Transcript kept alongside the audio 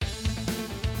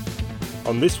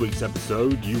On this week's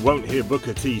episode, you won't hear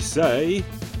Booker T say...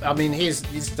 I mean, this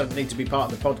doesn't need to be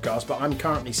part of the podcast, but I'm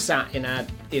currently sat in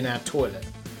our toilet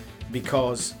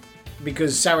because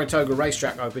Saratoga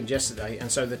Racetrack opened yesterday,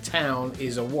 and so the town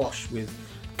is awash with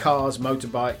cars,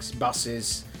 motorbikes,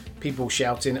 buses, people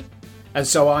shouting. And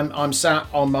so I'm sat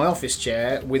on my office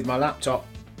chair with my laptop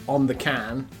on the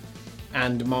can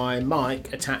and my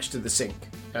mic attached to the sink.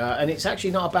 And it's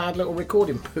actually not a bad little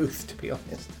recording booth, to be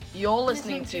honest. You're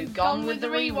listening to Gone with the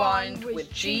Rewind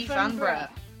with Chief and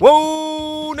Brett.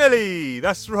 Whoa, Nelly!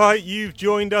 That's right, you've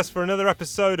joined us for another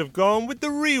episode of Gone with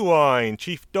the Rewind.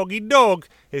 Chief Doggy Dog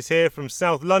is here from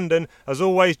South London, as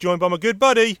always joined by my good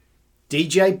buddy...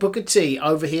 DJ Booker T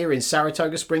over here in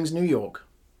Saratoga Springs, New York.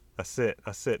 That's it,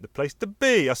 the place to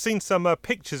be. I've seen some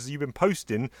pictures you've been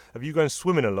posting of you going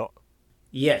swimming a lot.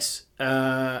 Yes,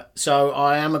 so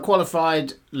I am a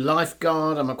qualified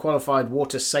lifeguard, I'm a qualified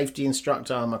water safety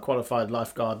instructor, I'm a qualified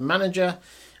lifeguard manager,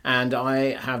 and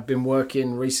I have been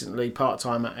working recently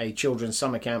part-time at a children's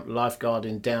summer camp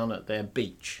lifeguarding down at their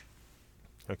beach.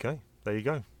 Okay, there you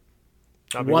go.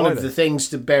 One of the things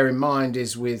to bear in mind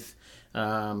is with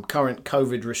current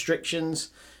COVID restrictions,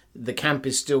 the camp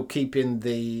is still keeping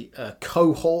the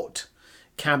cohort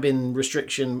cabin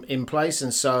restriction in place,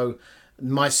 and so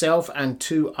myself and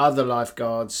two other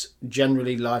lifeguards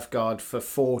generally lifeguard for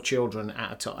 4 children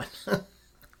at a time.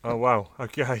 Oh, wow.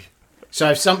 Okay. So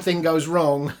if something goes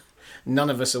wrong, none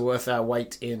of us are worth our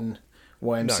weight in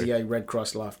YMCA Red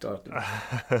Cross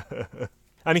lifeguarding.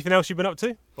 Anything else you've been up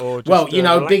to? Or just, well,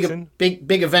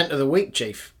 big event of the week,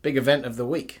 Chief. Big event of the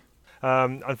week.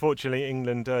 Unfortunately,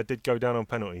 England did go down on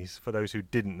penalties, for those who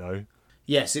didn't know.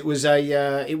 Yes, it was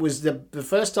the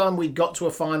first time we'd got to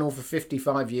a final for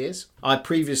 55 years. I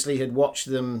previously had watched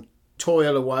them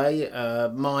toil away.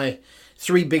 My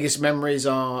 3 biggest memories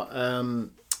are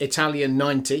Italian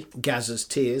 90, Gazza's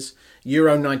Tears,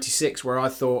 Euro 96, where I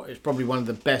thought it's probably one of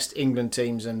the best England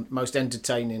teams and most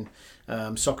entertaining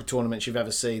soccer tournaments you've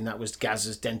ever seen. That was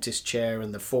Gazza's dentist chair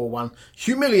and the 4-1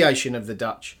 humiliation of the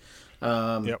Dutch.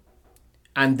 Yep.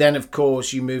 And then, of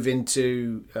course, you move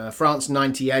into France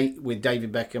 98 with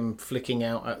David Beckham flicking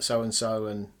out at so-and-so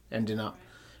and ending up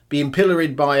being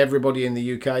pilloried by everybody in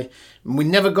the UK. And we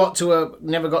never got to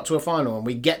a final, and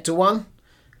we get to one,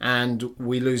 and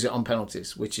we lose it on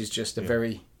penalties, which is just a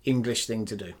very English thing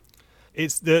to do.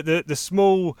 It's the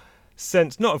small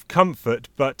sense, not of comfort,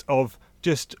 but of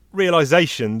just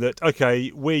realisation that,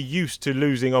 okay, we're used to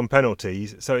losing on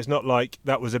penalties, so it's not like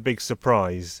that was a big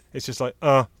surprise. It's just like,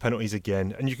 penalties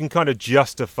again. And you can kind of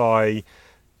justify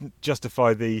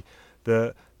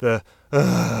the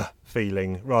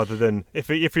feeling, rather than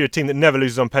if you're a team that never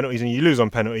loses on penalties and you lose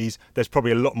on penalties, there's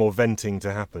probably a lot more venting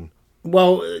to happen.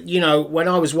 Well, when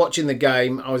I was watching the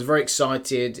game, I was very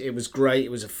excited. It was great. It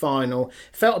was a final.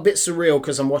 It felt a bit surreal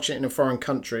because I'm watching it in a foreign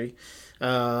country.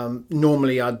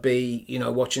 Normally I'd be,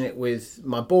 watching it with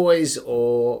my boys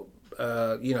or,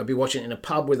 be watching it in a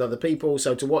pub with other people.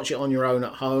 So to watch it on your own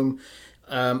at home,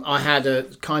 I had a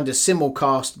kind of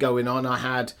simulcast going on. I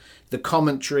had the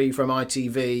commentary from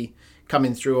ITV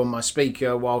coming through on my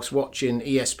speaker whilst watching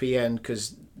ESPN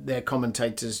because their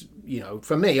commentators,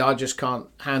 for me, I just can't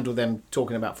handle them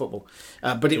talking about football.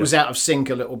 But it was out of sync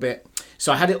a little bit.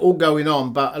 So I had it all going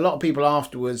on. But a lot of people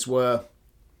afterwards were...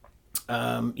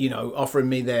 offering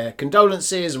me their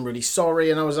condolences and really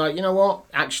sorry. And I was like, you know what?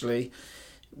 Actually,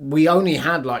 we only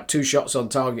had like 2 shots on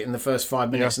target in the first 5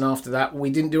 minutes. And after that, we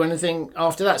didn't do anything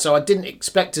after that. So I didn't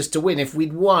expect us to win. If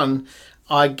we'd won,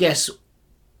 I guess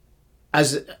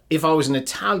as if I was an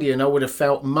Italian, I would have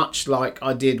felt much like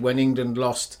I did when England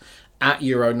lost at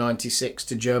Euro 96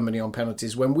 to Germany on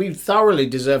penalties, when we thoroughly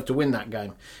deserved to win that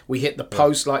game. We hit the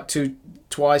post like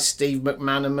twice, Steve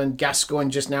McManaman,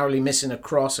 Gascoigne just narrowly missing a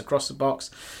cross across the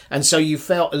box. And so you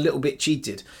felt a little bit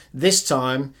cheated. This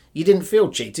time, you didn't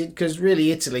feel cheated because really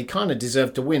Italy kind of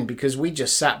deserved to win because we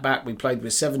just sat back. We played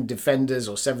with 7 defenders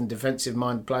or 7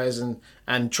 defensive-minded players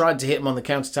and tried to hit them on the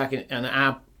counter-attack, and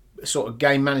our sort of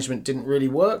game management didn't really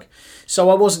work. So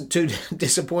I wasn't too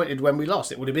disappointed when we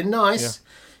lost. It would have been nice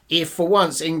if for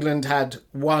once England had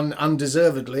won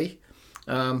undeservedly,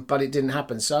 but it didn't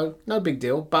happen. So no big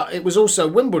deal. But it was also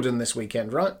Wimbledon this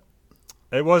weekend, right?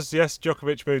 It was, yes.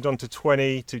 Djokovic moved on to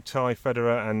 20 to tie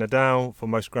Federer and Nadal for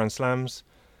most Grand Slams,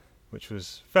 which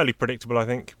was fairly predictable, I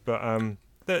think. But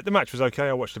the match was okay.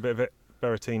 I watched a bit of it.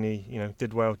 Berrettini,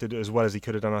 did it as well as he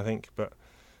could have done, I think. But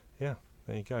yeah,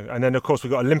 there you go. And then, of course,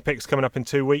 we've got Olympics coming up in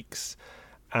 2 weeks.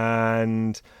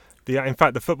 And in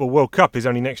fact, the Football World Cup is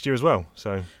only next year as well.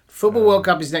 So Football World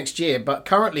Cup is next year, but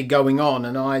currently going on,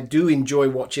 and I do enjoy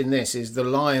watching this, is the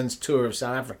Lions Tour of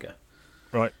South Africa.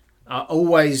 Right. I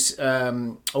always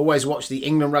watch the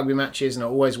England rugby matches, and I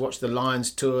always watch the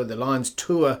Lions tour. The Lions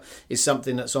tour is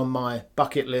something that's on my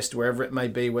bucket list, wherever it may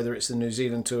be, whether it's the New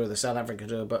Zealand tour or the South Africa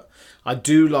tour. But I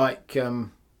do like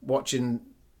watching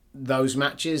those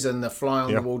matches and the fly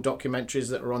on the wall documentaries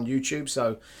that are on YouTube.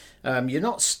 So you're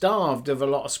not starved of a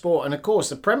lot of sport. And of course,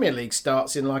 the Premier League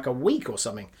starts in like a week or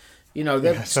something. You know,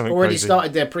 they've already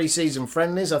started their pre-season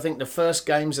friendlies. I think the first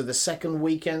games are the second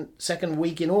week in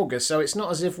August. So it's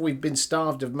not as if we've been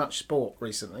starved of much sport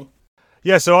recently.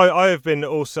 Yeah, so I have been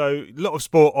also a lot of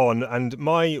sport on, and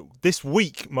this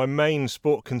week my main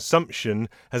sport consumption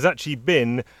has actually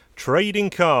been trading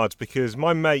cards, because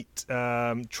my mate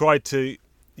tried to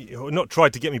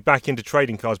get me back into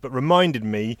trading cards, but reminded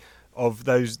me of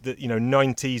those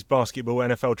 90s basketball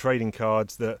NFL trading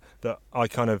cards that I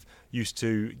kind of used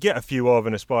to get a few of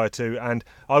and aspire to. And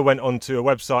I went onto a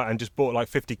website and just bought like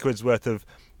 50 quid's worth of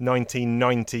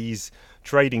 1990s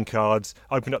trading cards,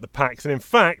 opened up the packs. And in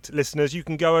fact, listeners, you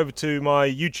can go over to my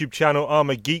YouTube channel,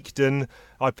 Armour Geekdom.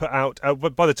 I put out,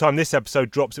 by the time this episode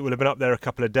drops, it will have been up there a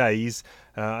couple of days.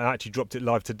 I actually dropped it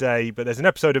live today, but there's an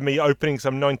episode of me opening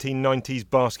some 1990s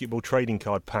basketball trading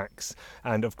card packs.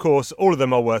 And of course, all of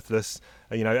them are worthless.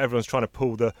 Everyone's trying to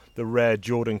pull the rare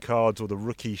Jordan cards or the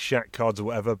rookie Shaq cards or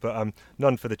whatever, but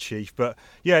none for the Chief. But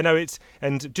yeah, no,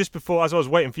 and just before, as I was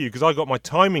waiting for you, because I got my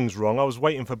timings wrong, I was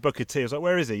waiting for Booker T. I was like,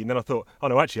 where is he? And then I thought, oh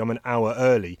no, actually, I'm an hour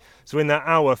early. So in that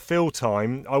hour fill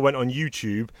time, I went on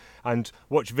YouTube and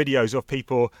watched videos of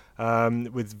people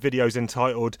with videos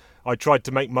entitled, I tried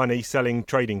to make money selling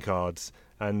trading cards.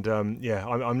 And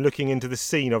I'm looking into the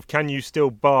scene of, can you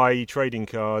still buy trading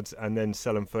cards and then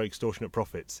sell them for extortionate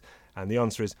profits? And the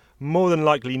answer is more than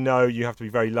likely no. You have to be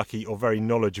very lucky or very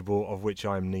knowledgeable, of which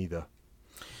I am neither.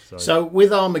 So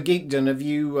with Armour Geekdom, have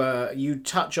you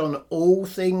touch on all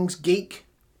things geek?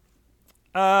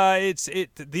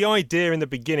 The idea in the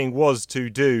beginning was to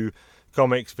do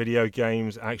comics, video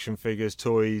games, action figures,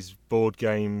 toys, board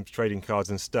games, trading cards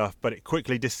and stuff, but it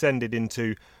quickly descended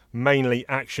into mainly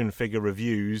action figure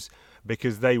reviews,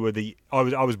 because they were I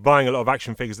was buying a lot of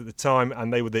action figures at the time,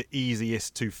 and they were the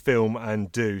easiest to film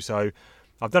and do. So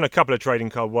I've done a couple of trading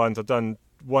card ones. I've done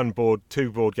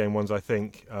two board game ones, I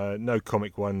think. No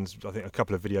comic ones. I think a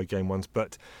couple of video game ones.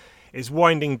 But it's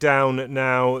winding down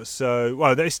now. So,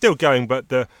 well, it's still going, but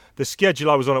the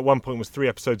schedule I was on at one point was 3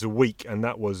 episodes a week, and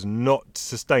that was not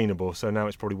sustainable. So now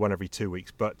it's probably one every 2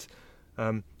 weeks. But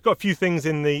got a few things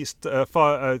in the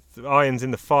irons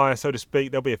in the fire, so to speak.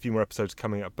 There'll be a few more episodes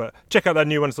coming up, but check out that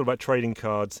new one. It's all about trading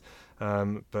cards.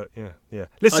 But yeah.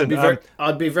 Listen,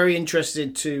 I'd be very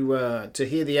interested to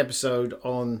hear the episode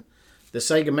on the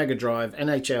Sega Mega Drive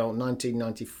NHL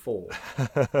 1994.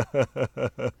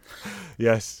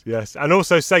 Yes, and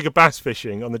also Sega Bass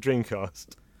Fishing on the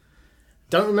Dreamcast.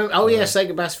 Don't remember. Oh yeah,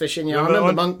 Sega Bass Fishing. Yeah,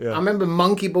 I remember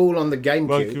Monkey Ball on the GameCube.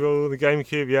 Monkey Ball, the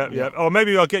GameCube. Yeah. Oh,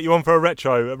 maybe I'll get you on for a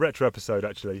retro episode.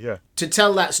 Actually, yeah. To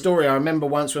tell that story, I remember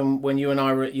once when you and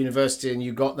I were at university and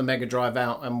you got the Mega Drive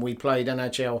out and we played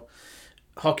NHL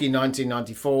Hockey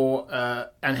 1994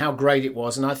 and how great it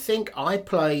was. And I think I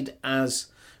played as.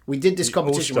 We did this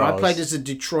competition where I played as the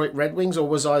Detroit Red Wings, or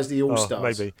was I as the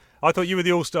All-Stars? Oh, maybe. I thought you were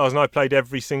the All-Stars and I played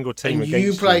every single team against you. And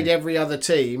you played every other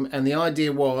team, and the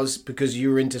idea was, because you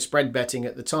were into spread betting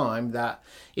at the time, that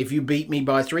if you beat me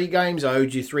by 3 games, I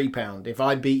owed you £3. If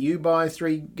I beat you by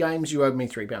 3 games, you owed me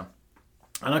 £3.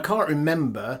 And I can't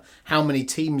remember how many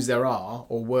teams there are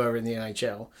or were in the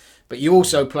NHL, but you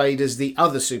also played as the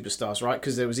other superstars, right?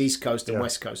 Because there was East Coast and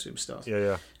West Coast superstars.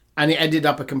 Yeah. And it ended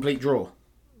up a complete draw.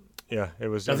 Yeah, it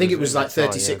was. I think it was like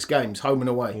 36 games, home and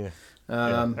away.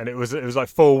 Yeah. And it was like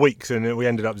 4 weeks, and we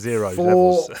ended up 0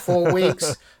 levels. 4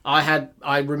 weeks. I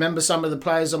remember some of the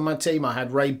players on my team. I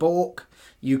had Ray Bork.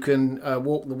 You can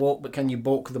walk the walk, but can you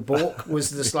balk the balk? Was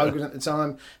the slogan at the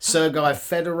time. Sergei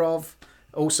Fedorov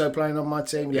also playing on my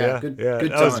team. Good times.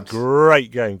 That was a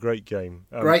great game. Great game.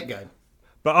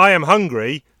 But I am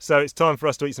hungry, so it's time for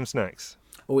us to eat some snacks.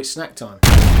 Oh, it's snack time.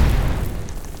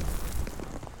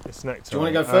 Snack time. Do you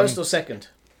want to go first or second?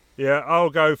 Yeah, I'll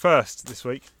go first this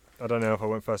week. I don't know if I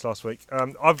went first last week.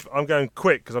 I'm going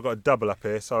quick because I've got a double up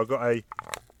here. So I've got a.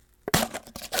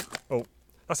 Oh,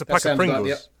 that's a pack of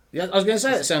Pringles. I was going to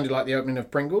say it sounded like the opening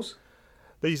of Pringles.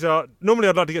 These are normally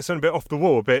I'd like to get something a bit off the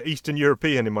wall, a bit Eastern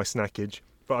European in my snackage,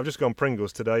 but I've just gone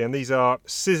Pringles today, and these are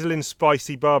sizzling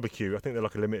spicy barbecue. I think they're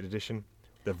like a limited edition.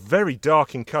 They're very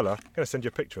dark in colour. I'm going to send you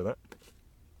a picture of that.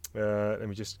 Let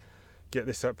me just get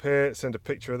this up here, send a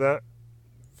picture of that.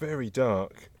 Very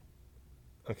dark.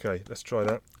 Okay, let's try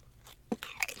that.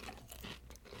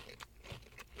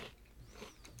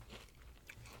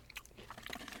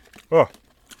 Oh,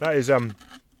 that is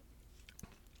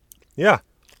Yeah.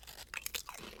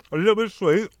 A little bit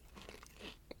sweet.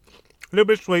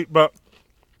 But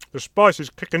the spice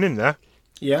is kicking in there.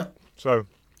 Yeah. So,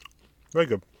 very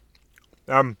good.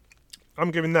 I'm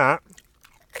giving that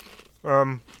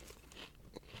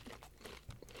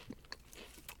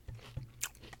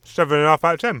 7.5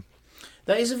 out of 10.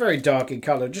 That is a very dark in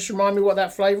colour. Just remind me what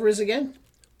that flavour is again.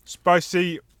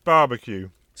 Spicy barbecue.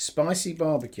 Spicy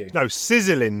barbecue. No,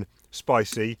 sizzling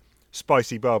spicy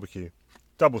barbecue.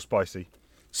 Double spicy.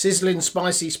 Sizzling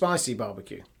spicy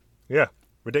barbecue. Yeah,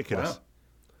 ridiculous. Wow.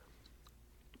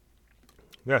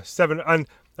 Yeah, 7. And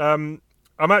I'm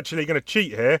actually going to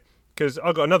cheat here because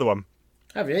I got another one.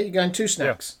 Have you? You're going 2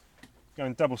 snacks.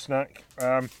 Going double snack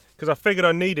because I figured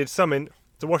I needed something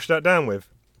to wash that down with.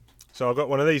 So I got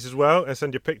one of these as well. I'll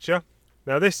send you a picture.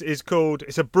 Now this is called,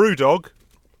 it's a Brewdog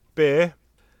beer.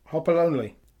 Hopper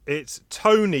only. It's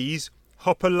Tony's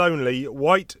Hopper Lonely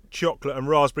White Chocolate and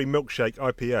Raspberry Milkshake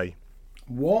IPA.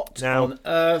 What Now, on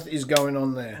earth is going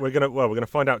on there? We're gonna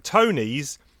find out.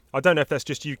 Tony's, I don't know if that's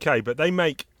just UK, but they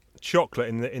make chocolate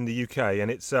in the UK,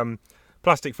 and it's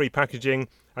plastic-free packaging.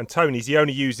 And Tony's, he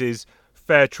only uses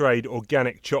fair trade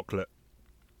organic chocolate.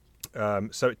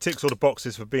 So it ticks all the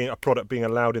boxes for being a product being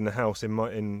allowed in the house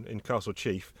in Castle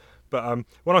Chief. But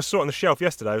when I saw it on the shelf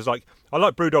yesterday, I was like, I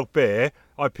like Brewdog beer,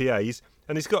 IPAs,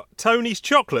 and it's got Tony's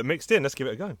chocolate mixed in. Let's give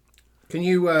it a go. Can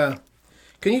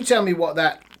you tell me what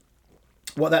that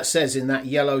says in that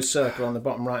yellow circle on the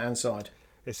bottom right hand side?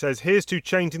 It says, "Here's to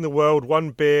changing the world,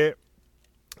 one beer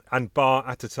and bar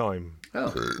at a time."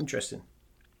 Oh, interesting.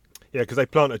 Yeah, because they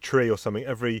plant a tree or something.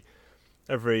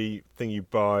 Everything you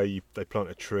buy, they plant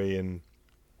a tree, and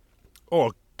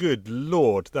oh, good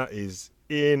lord, that is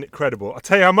incredible. I'll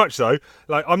tell you how much though.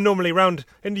 Like, I'm normally around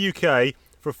in the UK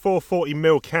for a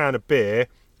 440ml can of beer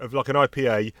of like an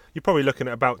IPA. You're probably looking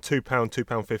at about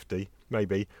 £2.50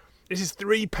 maybe. This is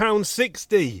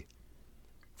 £3.60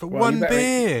 for one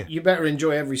beer. You better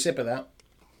enjoy every sip of that.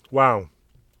 Wow,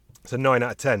 it's a 9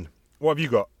 out of 10. What have you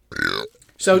got?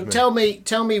 So tell me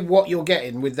what you're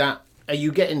getting with that. Are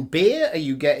you getting beer? Are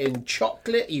you getting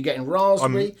chocolate? Are you getting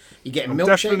raspberry? Are you getting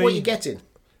milkshake? What are you getting?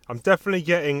 I'm definitely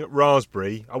getting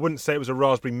raspberry. I wouldn't say it was a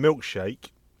raspberry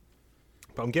milkshake,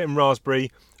 but I'm getting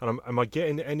raspberry. And am I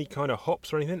getting any kind of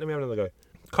hops or anything? Let me have another go.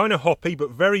 Kind of hoppy,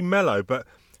 but very mellow. But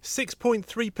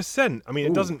 6.3%. I mean,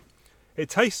 it doesn't. It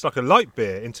tastes like a light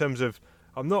beer in terms of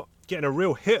I'm not getting a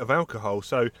real hit of alcohol.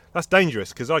 So that's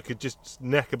dangerous because I could just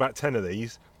neck about 10 of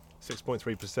these.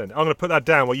 6.3%. I'm going to put that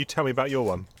down while you tell me about your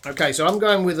one. Okay, so I'm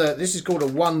going with this is called a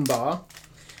 1 bar.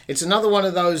 It's another one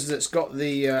of those that's got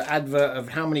the advert of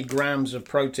how many grams of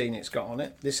protein it's got on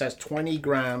it. This has 20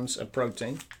 grams of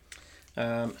protein.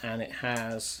 And it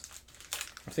has,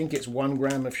 I think it's 1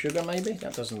 gram of sugar maybe?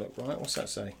 That doesn't look right. What's that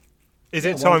say? Is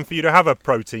it time for you to have a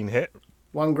protein hit?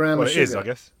 1 gram of sugar. Well, it is, I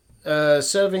guess.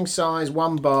 Serving size,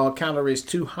 1 bar, calories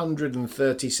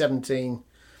 230, 17,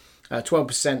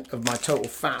 12% of my total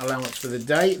fat allowance for the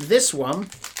day. This one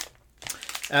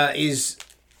is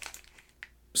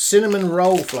cinnamon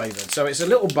roll flavoured. So it's a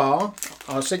little bar.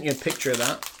 I'll send you a picture of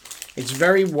that. It's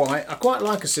very white. I quite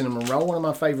like a cinnamon roll. One of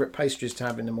my favourite pastries to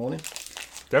have in the morning.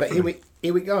 Definitely. But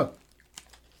here we go.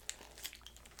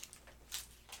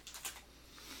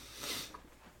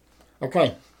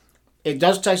 Okay. It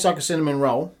does taste like a cinnamon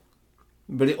roll,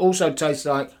 but it also tastes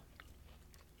like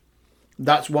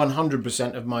that's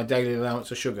 100% of my daily allowance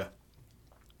of sugar.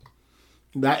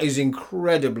 That is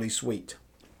incredibly sweet.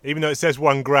 Even though it says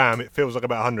 1 gram, it feels like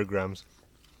about 100 grams.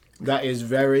 That is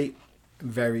very,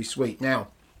 very sweet. Now,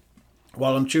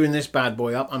 while I'm chewing this bad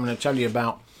boy up, I'm going to tell you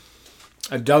about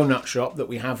a donut shop that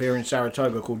we have here in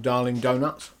Saratoga called Darling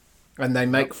Donuts. And they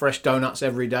make fresh donuts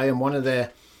every day. And one of their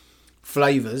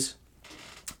flavours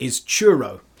is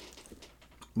churro,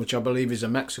 which I believe is a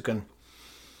Mexican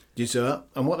dessert.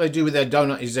 And what they do with their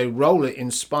donut is they roll it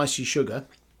in spicy sugar.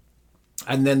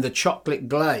 And then the chocolate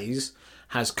glaze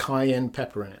has cayenne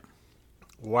pepper in it.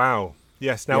 Wow.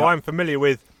 Yes. Now, I'm familiar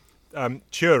with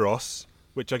churros,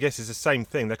 which I guess is the same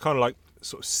thing. They're kind of like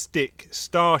sort of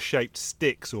star-shaped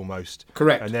sticks almost.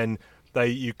 Correct. And then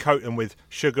you coat them with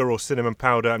sugar or cinnamon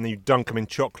powder, and then you dunk them in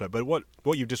chocolate. But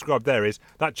what you've described there is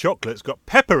that chocolate's got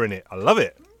pepper in it. I love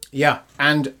it. Yeah,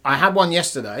 and I had one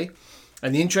yesterday,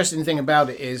 and the interesting thing about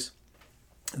it is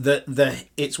that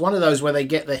it's one of those where they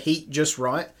get the heat just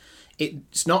right.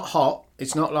 It's not hot.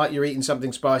 It's not like you're eating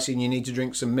something spicy and you need to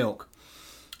drink some milk.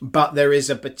 But there is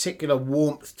a particular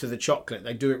warmth to the chocolate.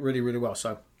 They do it really, really well.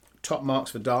 So, top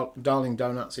marks for Darling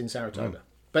Donuts in Saratoga.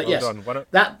 But well yes,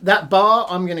 that bar,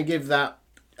 I'm going to give that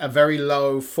a very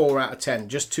low 4 out of 10.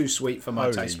 Just too sweet for my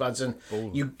taste buds. And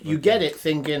you get it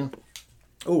thinking,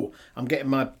 Oh, I'm getting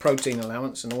my protein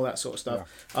allowance and all that sort of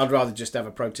stuff. Yeah. I'd rather just have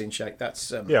a protein shake.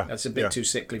 That's a bit too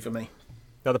sickly for me.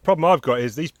 Now the problem I've got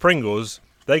is these Pringles.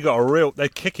 They're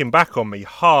kicking back on me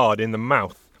hard in the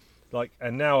mouth.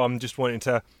 And now I'm just wanting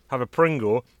to have a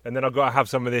Pringle, and then I've got to have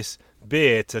some of this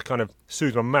beer to kind of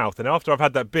soothe my mouth. And after I've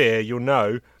had that beer, you'll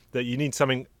know that you need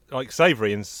something like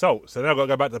savoury and salt. So then I've got to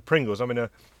go back to the Pringles. I'm in a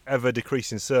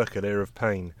ever-decreasing circle here of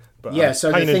pain. But,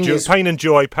 so pain the thing is... Pain and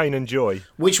joy.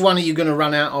 Which one are you going to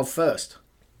run out of first?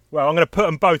 Well, I'm going to put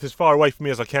them both as far away from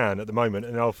me as I can at the moment,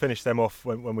 and I'll finish them off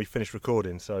when we finish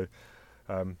recording. So...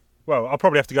 well, I'll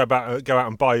probably have to go out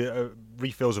and buy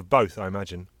refills of both, I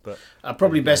imagine. But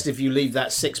probably best if you leave that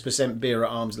 6% beer at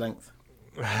arm's length.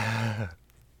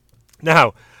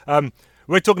 Now,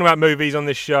 we're talking about movies on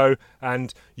this show,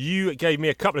 and you gave me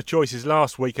a couple of choices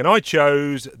last week, and I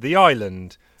chose The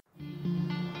Island.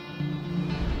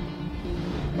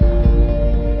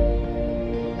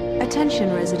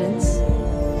 Attention, residents.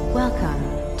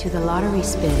 Welcome to the lottery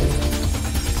spin.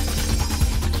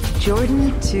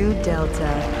 Jordan to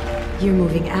Delta. You're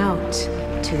moving out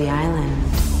to the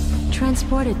island.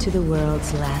 Transported to the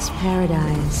world's last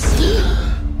paradise.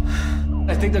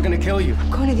 I think they're gonna kill you.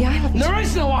 I'm going to the island. There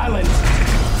is no island!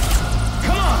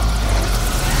 Come on!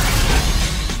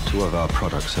 2 of our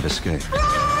products have escaped. Do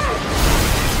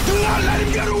not let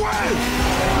him get away!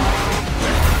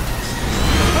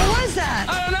 What was that?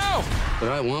 I don't know!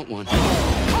 But I want one.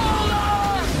 Hold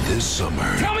on! This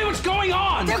summer, Tell me what's going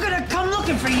on! They're gonna come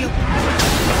looking for you.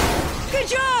 Good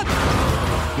job!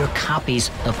 You're copies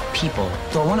of people.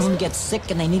 So one of them gets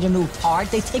sick and they need a new part,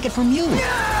 they take it from you.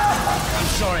 I'm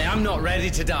sorry, I'm not ready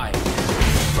to die.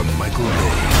 from Michael Bay.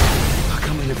 How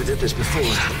come we never did this before?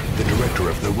 The director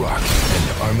of The Rock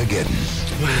and Armageddon.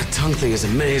 That tongue thing is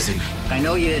amazing. I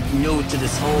know you're new to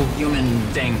this whole human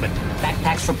thing, but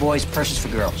backpacks for boys, purses for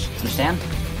girls. Understand?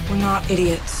 We're not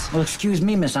idiots. Well, excuse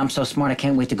me, miss. I'm so smart I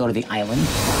can't wait to go to the island.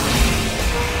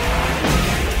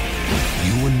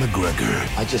 Ewan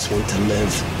McGregor. I just want to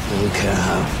live. I don't care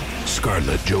how.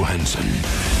 Scarlett Johansson.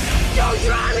 Don't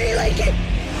try me like it!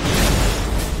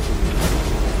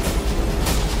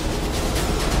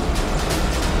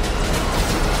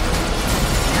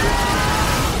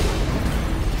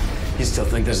 You still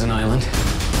think there's an island?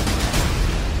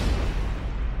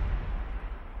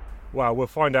 Well, we'll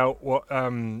find out what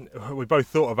we both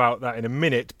thought about that in a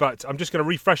minute, but I'm just going to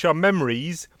refresh our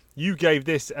memories. You gave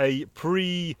this a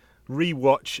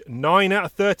pre-rewatch 9 out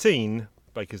of 13,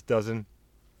 Baker's dozen.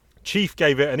 Chief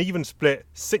gave it an even split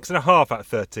 6.5 out of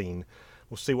 13.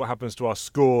 We'll see what happens to our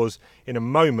scores in a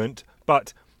moment,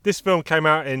 but this film came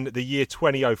out in the year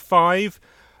 2005.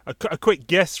 A quick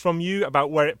guess from you about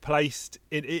where it placed.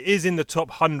 It is in the top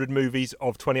 100 movies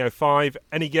of 2005.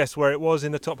 Any guess where it was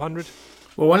in the top 100?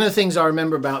 Well, one of the things I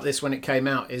remember about this when it came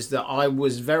out is that I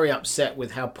was very upset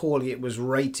with how poorly it was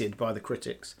rated by the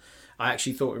critics. I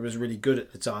actually thought it was really good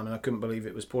at the time, and I couldn't believe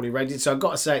it was poorly rated. So I've got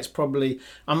to say it's probably,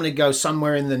 I'm going to go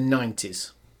somewhere in the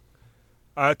 90s.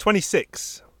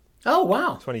 26. Oh,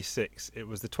 wow. 26. It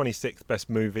was the 26th best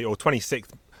movie, or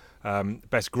 26th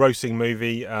best grossing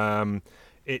movie.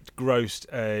 It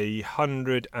grossed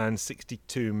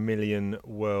 162 million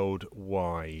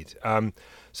worldwide.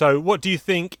 So what do you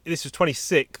think? This was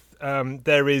 26th.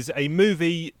 There is a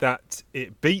movie that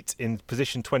it beat in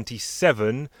position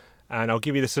 27, and I'll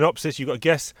give you the synopsis. You've got to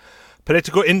guess.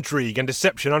 Political intrigue and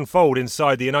deception unfold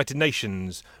inside the United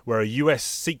Nations, where a US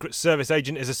Secret Service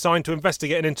agent is assigned to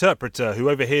investigate an interpreter who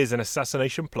overhears an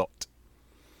assassination plot.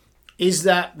 Is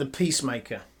that The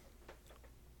Peacemaker?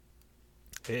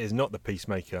 It is not The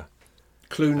Peacemaker.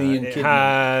 Clooney and Kidman. It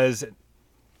has...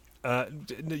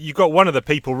 you got one of the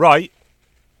people right.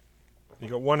 You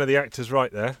got one of the actors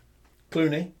right there.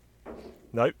 Clooney.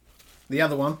 Nope. The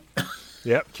other one.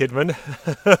 Yep, Kidman.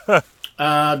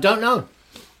 Don't know.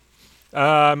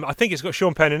 I think it's got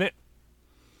Sean Penn in it.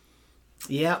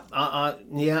 Yeah.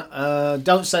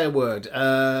 Don't say a word.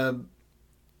 No.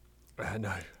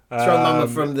 Throw Mama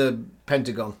from the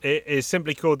Pentagon. It is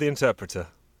simply called The Interpreter.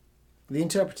 The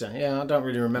Interpreter. Yeah, I don't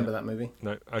really remember that movie.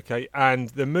 No. Okay. And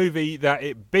the movie that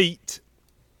it beat...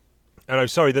 Oh, no,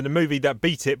 sorry. The movie that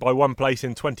beat it by one place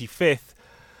in 25th,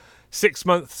 6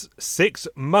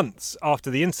 months after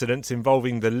the incidents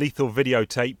involving the lethal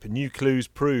videotape, new clues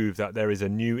prove that there is a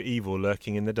new evil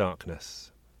lurking in the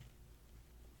darkness.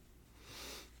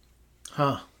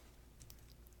 Huh.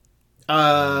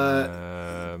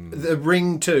 The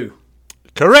Ring 2.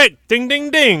 Correct! Ding,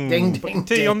 ding, ding! Ding, ding,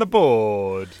 T ding. on the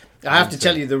board. I have to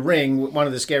tell you, The Ring, one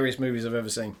of the scariest movies I've ever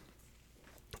seen.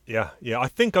 Yeah. I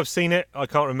think I've seen it. I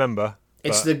can't remember.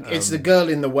 It's but, the girl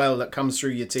in the well that comes through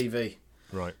your TV.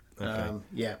 Right.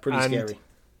 Okay. Pretty scary.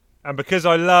 And because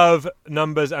I love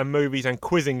numbers and movies and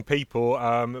quizzing people,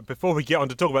 before we get on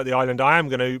to talk about The Island, I am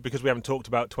going to, because we haven't talked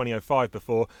about 2005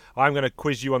 before, I'm going to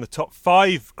quiz you on the top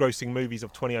 5 grossing movies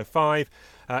of 2005.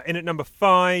 In at number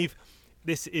 5,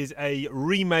 this is a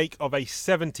remake of a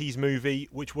 70s movie,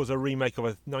 which was a remake of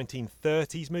a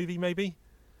 1930s movie, maybe?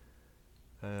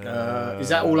 Is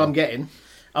that all I'm getting?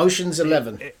 Ocean's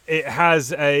 11. It has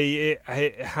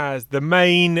the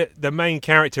main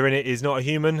character in it is not a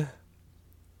human.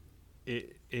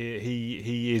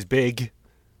 He is big.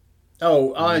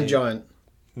 Oh, Iron Giant.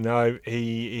 No,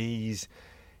 he's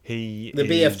the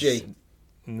BFG.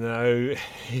 No,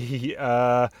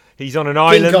 he's on an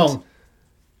island King Kong.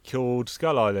 Called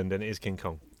Skull Island, and it is King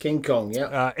Kong. King Kong,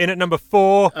 yeah. In at number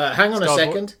 4. Hang on a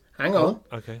second. Hang on.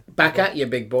 Oh, okay. Back at you,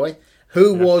 big boy.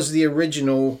 Who was the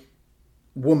original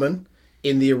woman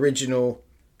in the original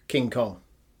King Kong?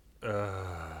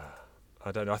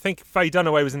 I don't know. I think Faye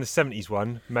Dunaway was in the 70s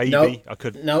one. Maybe. Nope. I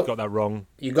could Nope. got that wrong.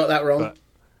 You got that wrong. But,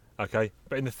 okay.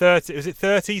 But in the 30s, was it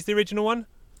 30s, the original one?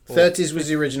 30s was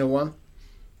the original one.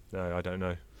 No, I don't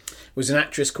know. It was an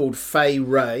actress called Fay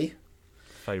Ray.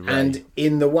 Faye Ray. And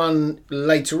in the one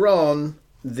later on,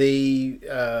 the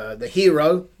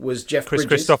hero was Jeff Chris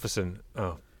Bridges. Christopherson.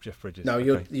 Oh, Jeff Bridges. No,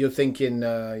 okay. you're thinking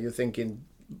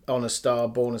On a Star,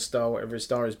 Born a Star, whatever his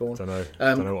star is born. Don't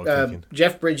know what I'm thinking.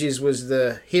 Jeff Bridges was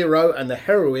the hero, and the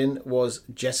heroine was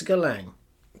Jessica Lange.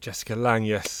 Jessica Lange,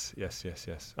 yes.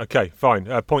 Okay, fine.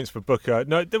 Points for Booker.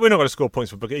 No, we're not going to score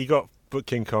points for Booker. You got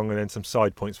King Kong and then some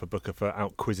side points for Booker for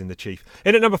out quizzing the chief.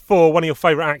 In at number 4, one of your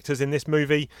favourite actors in this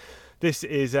movie. This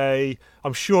is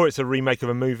I'm sure it's a remake of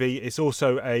a movie. It's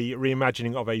also a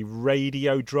reimagining of a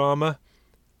radio drama.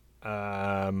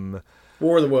 War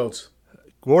of the Worlds.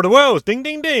 War of the Worlds, ding,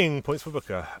 ding, ding. Points for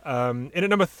Booker. In at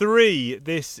number 3,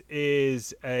 this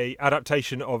is a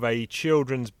adaptation of a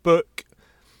children's book.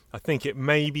 I think it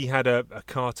maybe had a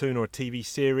cartoon or a TV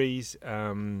series.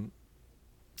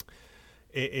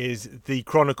 It is The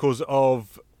Chronicles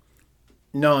of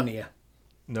Narnia.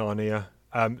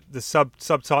 The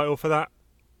subtitle for that?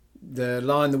 The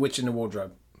Lion, the Witch and the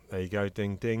Wardrobe. There you go,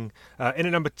 ding, ding. In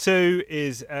at number 2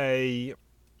 is a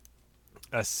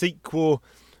sequel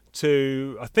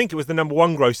to, I think it was the number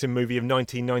 1 grossing movie of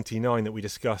 1999 that we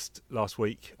discussed last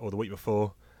week or the week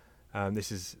before.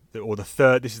 This is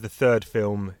the third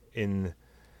film in.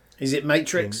 Is it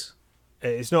Matrix?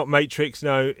 It's not Matrix.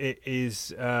 No, it is.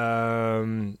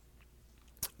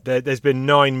 There's been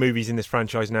 9 movies in this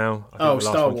franchise now. I think the last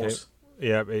Star one Wars.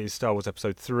 Yeah, it is Star Wars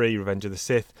Episode 3, Revenge of the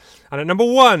Sith. And at number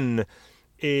 1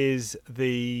 is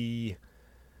the.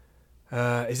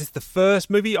 Is this the first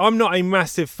movie? I'm not a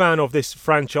massive fan of this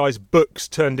franchise. Books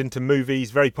turned into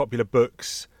movies, very popular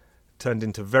books turned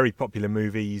into very popular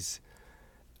movies.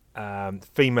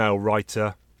 Female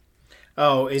writer.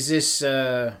 Oh, is this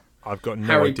I've got no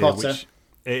Harry idea Potter? which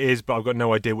it is, but I've got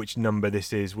no idea which number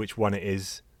this is, which one it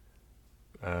is.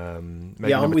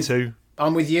 Maybe number 2.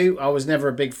 I'm with you. I was never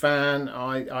a big fan.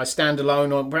 I stand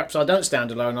alone on. Perhaps I don't stand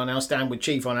alone. I now stand with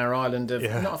Chief on our island.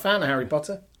 I'm not a fan of Harry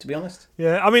Potter, to be honest.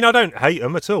 Yeah, I mean, I don't hate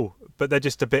them at all, but they're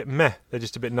just a bit meh. They're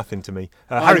just a bit nothing to me.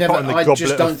 Harry Potter and the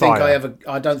Goblet of Fire.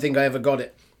 I don't think I ever got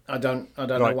it. I don't Right.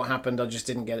 know what happened. I just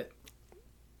didn't get it.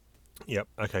 Yep,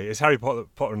 okay. It's Harry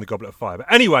Potter and the Goblet of Fire.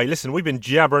 But anyway, listen, we've been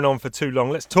jabbering on for too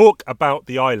long. Let's talk about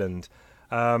The Island.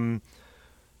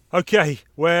 Okay,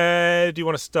 where do you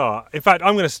want to start? In fact,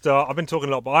 I'm going to start. I've been talking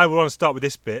a lot, but I want to start with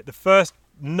this bit. The first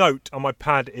note on my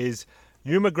pad is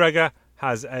Ewan McGregor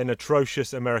has an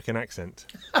atrocious American accent.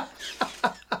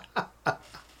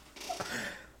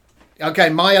 Okay,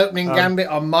 my opening gambit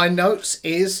on my notes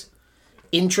is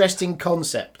interesting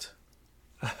concept.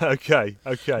 Okay.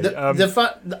 And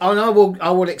I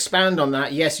will expand on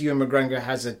that. Yes, Ewan McGregor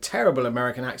has a terrible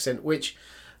American accent, which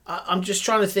I'm just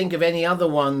trying to think of any other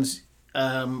ones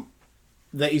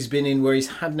that he's been in where he's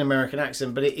had an American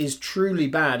accent, but it is truly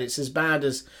bad. It's as bad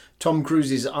as Tom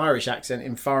Cruise's Irish accent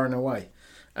in Far and Away.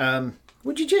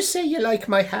 Would you just say you like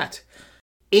my hat?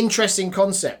 Interesting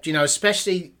concept,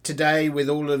 especially today with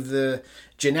all of the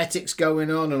genetics going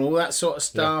on and all that sort of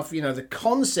stuff. Yeah. The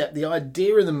concept, the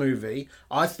idea of the movie,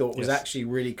 I thought was actually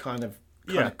really kind of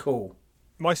cool.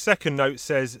 My second note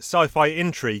says sci-fi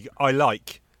intrigue I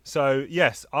like. So,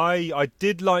 yes, I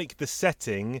did like the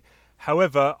setting.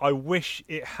 However, I wish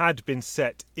it had been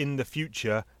set in the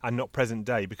future and not present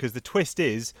day, because the twist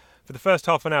is, for the first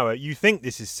half an hour, you think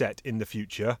this is set in the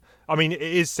future. I mean, it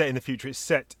is set in the future. It's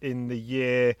set in the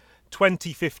year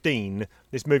 2015.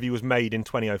 This movie was made in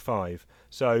 2005.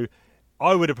 So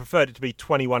I would have preferred it to be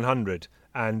 2100,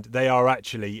 and they are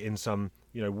actually in some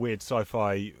weird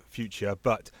sci-fi future,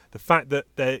 but the fact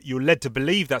that you're led to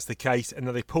believe that's the case, and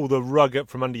that they pull the rug up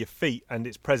from under your feet, and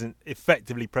it's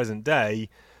effectively present day,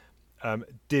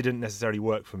 didn't necessarily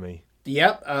work for me.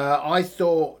 Yep, I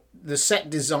thought the set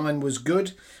design was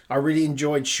good. I really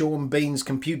enjoyed Sean Bean's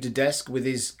computer desk with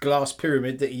his glass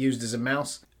pyramid that he used as a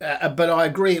mouse. But I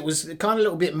agree, it was kind of a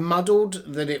little bit muddled,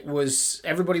 that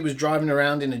everybody was driving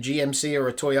around in a GMC or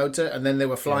a Toyota, and then they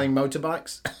were flying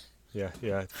motorbikes. Yeah.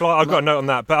 I've got a note on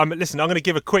that. But listen, I'm going to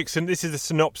give a quick... This is the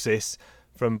synopsis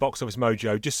from Box Office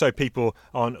Mojo, just so people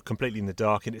aren't completely in the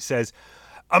dark. And it says,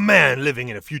 a man living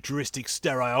in a futuristic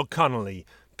sterile colony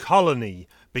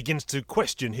begins to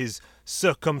question his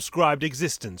circumscribed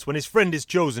existence when his friend is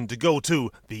chosen to go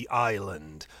to the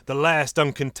island, the last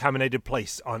uncontaminated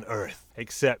place on Earth.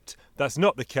 Except that's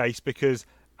not the case, because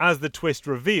as the twist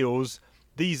reveals,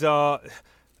 these are...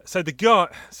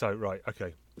 Right,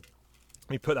 okay. Let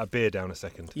me put that beer down a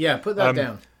second. Yeah, put that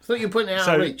down. I thought you were putting it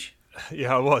out of reach.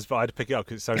 Yeah, I was, but I had to pick it up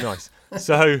because it's so nice.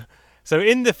 So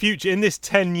in the future, in this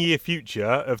 10-year future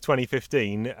of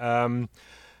 2015,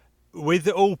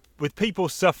 with people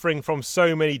suffering from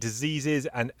so many diseases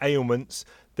and ailments,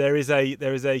 there is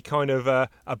a kind of a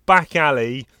back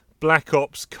alley, Black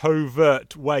Ops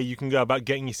covert way you can go about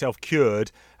getting yourself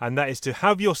cured, and that is to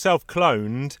have yourself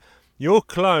cloned. Your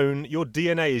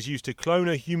DNA is used to clone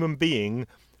a human being,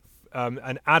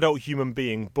 an adult human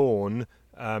being born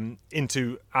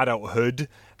into adulthood,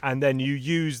 and then you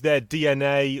use their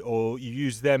DNA, or you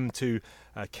use them to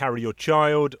carry your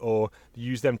child, or you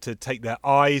use them to take their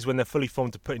eyes when they're fully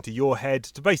formed to put into your head,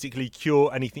 to basically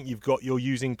cure anything you've got. You're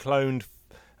using cloned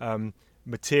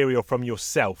material from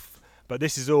yourself. But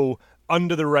this is all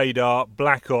under the radar,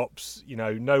 Black Ops,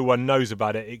 no one knows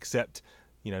about it except,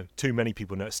 too many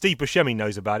people know. Steve Buscemi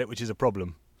knows about it, which is a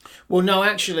problem. Well, no,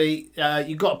 actually,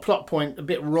 you got a plot point a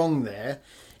bit wrong there.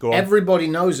 Go on. Everybody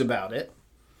knows about it.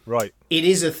 Right. It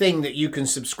is a thing that you can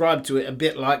subscribe to it, a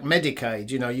bit like Medicaid.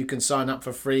 You can sign up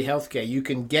for free healthcare. You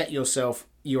can get yourself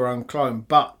your own clone.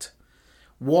 But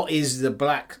what is the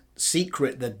black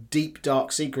secret, the deep,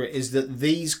 dark secret, is that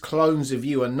these clones of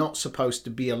you are not supposed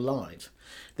to be alive.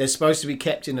 They're supposed to be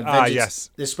kept in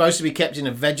They're supposed to be kept in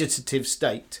a vegetative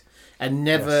state and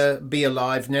never be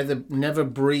alive, never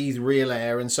breathe real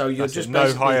air, and so you're just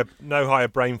no higher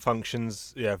brain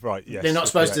functions. Yeah, right. Yes, they're not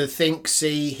supposed to think,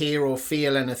 see, hear, or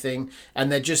feel anything,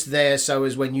 and they're just there so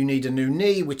as when you need a new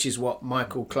knee, which is what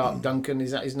Michael Clark Duncan,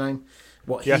 is that his name?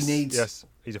 What he needs. Yes,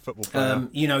 he's a football player.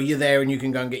 You're there and you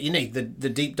can go and get your knee. The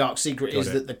deep dark secret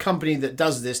is that the company that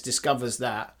does this discovers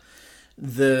that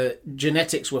the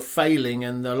genetics were failing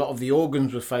and a lot of the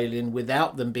organs were failing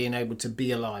without them being able to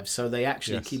be alive. So they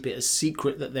actually keep it a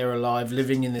secret that they're alive,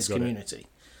 living in this community.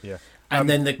 Yeah. And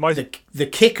then the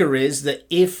kicker is that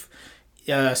if,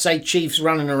 say, Chief's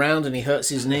running around and he hurts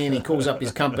his knee and he calls up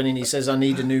his company and he says, I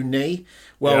need a new knee.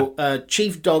 Well,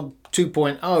 Chief Dog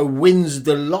 2.0 wins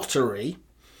the lottery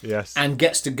and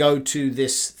gets to go to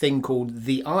this thing called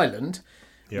the island,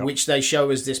 which they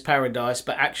show as this paradise,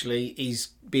 but actually he's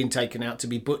being taken out to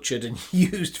be butchered and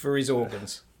used for his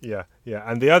organs. Yeah.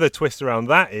 And the other twist around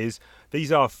that is these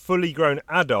are fully grown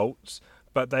adults,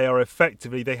 but they are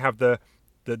effectively, they have the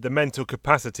mental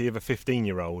capacity of a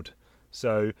 15-year-old.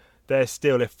 So they're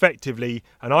still effectively,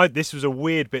 and this was a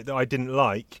weird bit that I didn't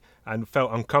like and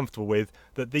felt uncomfortable with,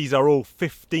 that these are all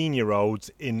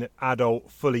 15-year-olds in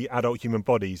fully adult human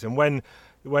bodies. And when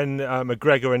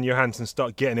McGregor and Johansson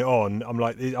start getting it on,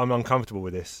 I'm uncomfortable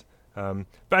with this. But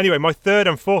anyway, my third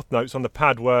and fourth notes on the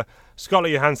pad were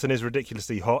Scarlett Johansson is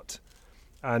ridiculously hot,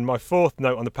 and my fourth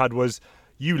note on the pad was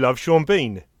you love Sean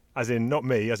Bean, as in not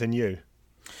me, as in you.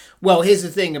 Well, here's the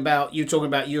thing about you talking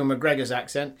about Ewan McGregor's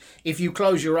accent. If you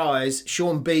close your eyes,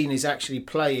 Sean Bean is actually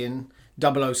playing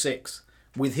 006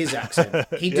 with his accent.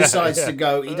 He decides to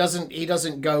go. He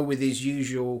doesn't go with his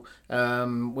usual.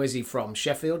 Where's he from?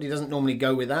 Sheffield. He doesn't normally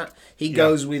go with that. He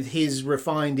goes with his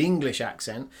refined English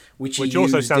accent, which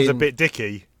also sounds a bit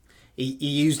dicky. He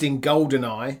used in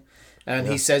GoldenEye, and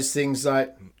he says things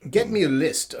like, "Get me a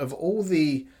list of all of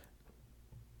the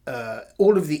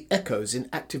echoes in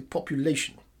active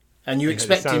population," and you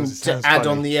expect him to add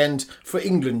on the end, "For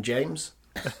England, James."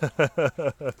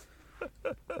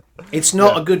 It's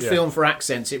not a good film for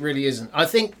accents. It really isn't. I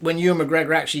think when Ewan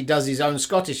McGregor actually does his own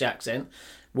Scottish accent,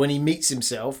 when he meets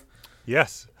himself,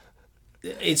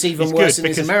 it's even worse than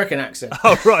his American accent.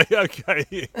 Oh, right,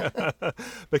 okay.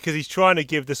 Because he's trying to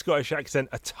give the Scottish accent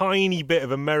a tiny bit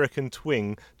of American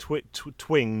twinge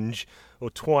or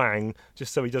twang,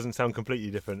 just so he doesn't sound completely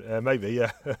different. Maybe,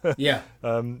 yeah. Yeah.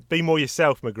 Be more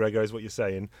yourself, McGregor, is what you're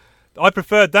saying. I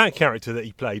preferred that character that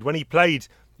he played. When he played,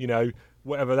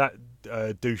 whatever that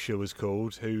Dusha was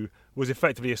called, who was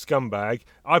effectively a scumbag.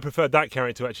 I preferred that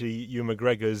character to actually Ewan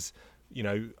McGregor's,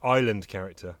 island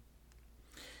character.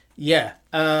 Yeah.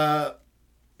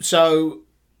 So,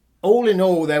 all in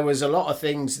all, there was a lot of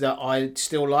things that I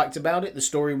still liked about it. The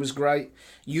story was great.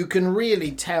 You can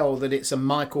really tell that it's a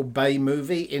Michael Bay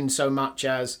movie in so much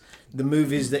as the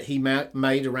movies that he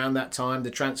made around that time,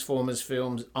 the Transformers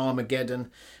films,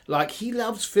 Armageddon. Like, he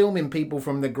loves filming people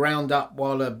from the ground up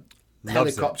while a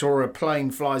helicopter or a plane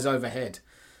flies overhead.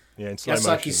 Yeah, in slow That's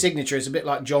motion. like his signature. It's a bit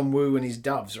like John Woo and his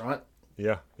doves, right?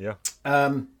 Yeah.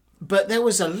 But there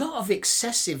was a lot of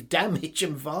excessive damage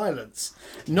and violence.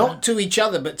 Not to each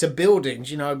other, but to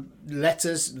buildings.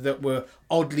 Letters that were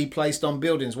oddly placed on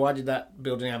buildings. Why did that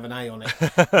building have an A on it?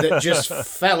 That just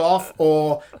fell off.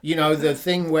 Or, the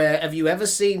thing where, have you ever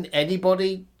seen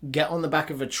anybody get on the back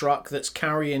of a truck that's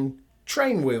carrying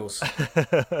train wheels?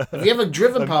 Have you ever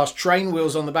driven past train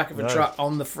wheels on the back of a truck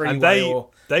on the freeway? And or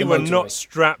they the were motorway? not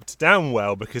strapped down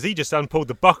well, because he just unpulled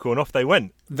the buckle and off they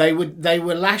went. They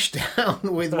were lashed down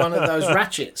with one of those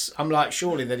ratchets. I'm like,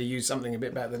 surely they'd have used something a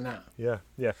bit better than that.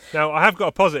 Yeah. Now, I have got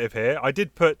a positive here. I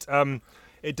did put,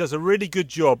 it does a really good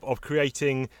job of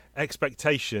creating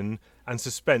expectation and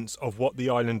suspense of what the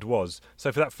island was.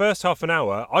 So for that first half an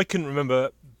hour, I couldn't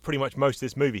remember pretty much most of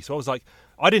this movie. So I was like,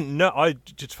 I didn't know, I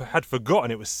just had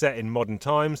forgotten it was set in modern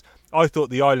times. I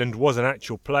thought the island was an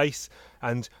actual place,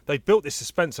 and they built this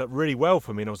suspense up really well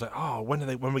for me. And I was like, oh, when are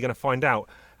we going to find out?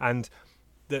 And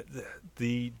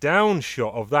the down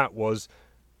shot of that was,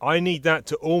 I need that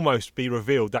to almost be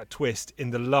revealed, that twist, in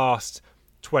the last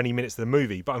 20 minutes of the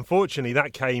movie. But unfortunately,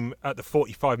 that came at the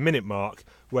 45-minute mark,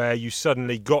 where you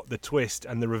suddenly got the twist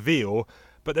and the reveal,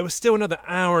 but there was still another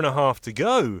hour and a half to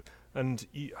go. And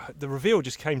the reveal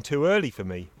just came too early for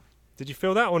me. Did you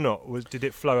feel that or not? Did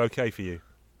it flow okay for you?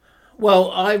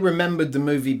 Well, I remembered the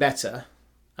movie better.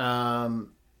 Second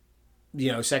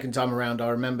time around, I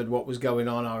remembered what was going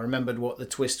on. I remembered what the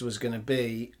twist was going to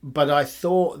be. But I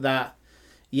thought that,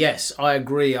 yes, I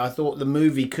agree. I thought the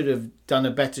movie could have done a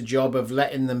better job of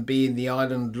letting them be in the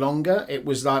island longer. It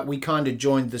was like we kind of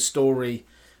joined the story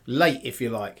late, if you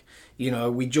like.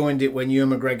 We joined it when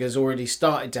Ewan McGregor's already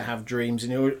started to have dreams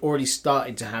and he already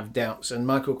started to have doubts, and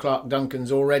Michael Clarke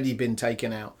Duncan's already been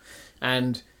taken out.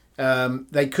 And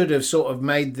they could have sort of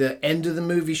made the end of the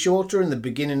movie shorter and the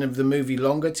beginning of the movie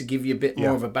longer to give you a bit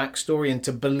more of a backstory and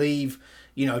to believe,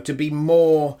 to be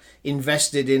more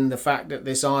invested in the fact that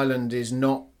this island is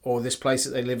not, or this place that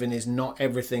they live in is not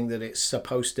everything that it's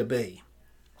supposed to be.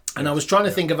 And I was trying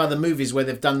to think of other movies where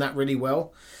they've done that really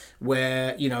well,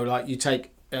 where, like you take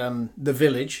The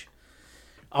Village.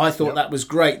 I thought that was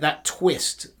great. That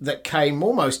twist that came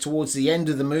almost towards the end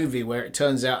of the movie, where it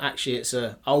turns out actually it's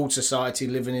a old society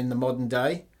living in the modern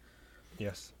day.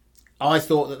 Yes. I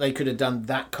thought that they could have done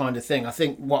that kind of thing. I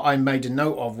think what I made a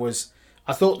note of was,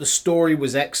 I thought the story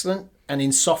was excellent, and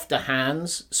in softer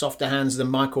hands than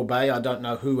Michael Bay, I don't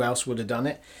know who else would have done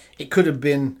it. It could have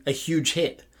been a huge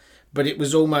hit, but it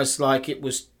was almost like it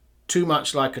was too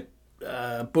much like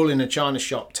a bull in a china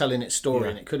shop telling its story,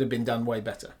 and it could have been done way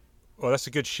better. Well, that's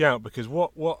a good shout, because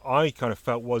what I kind of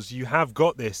felt was, you have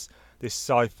got this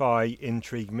sci-fi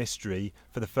intrigue mystery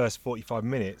for the first 45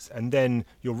 minutes, and then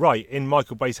you're right, in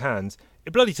Michael Bay's hands,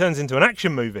 it bloody turns into an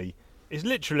action movie. It's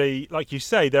literally, like you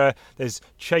say, there's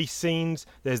chase scenes,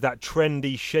 there's that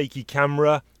trendy shaky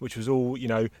camera, which was all,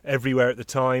 everywhere at the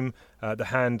time,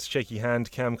 the shaky hand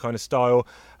cam kind of style.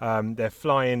 They're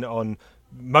flying on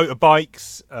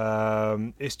motorbikes.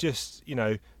 It's just,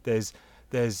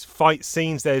 there's fight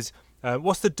scenes, there's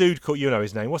what's the dude called?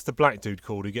 His name. What's the black dude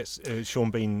called who gets Sean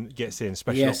Bean gets in?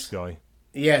 Special ops guy.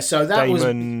 Yeah, so that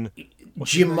Damon, was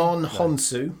Jimon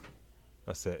Honsu.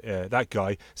 That's it. Yeah, that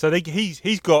guy. So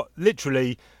he's got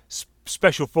literally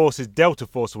Special Forces, Delta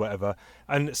Force or whatever,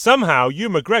 and somehow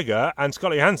Ewan McGregor and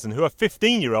Scarlett Johansson, who are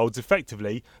 15-year-olds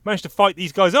effectively, managed to fight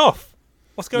these guys off.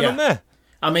 What's going on there?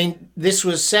 I mean, this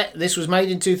was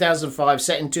made in 2005,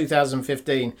 set in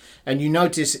 2015, and you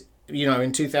notice,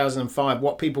 in 2005,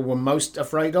 what people were most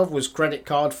afraid of was credit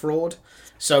card fraud.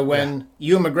 So when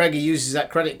Ewan McGregor uses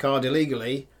that credit card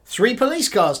illegally, 3 police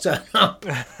cars turn up.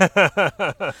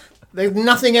 There's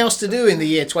nothing else to do in the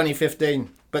year 2015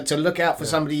 but to look out for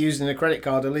somebody using a credit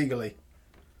card illegally.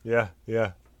 Yeah.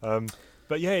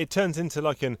 But yeah, it turns into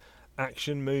like an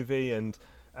action movie, and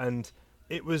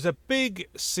it was a big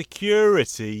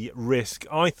security risk,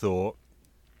 I thought,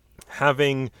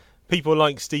 having people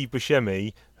like Steve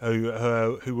Buscemi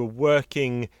who were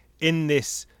working in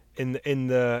this in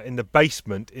the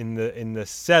basement, in the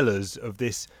cellars of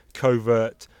this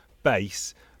covert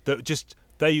base, that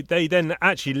they then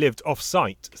actually lived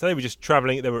off-site. So they were just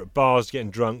travelling, they were at bars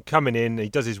getting drunk, coming in, he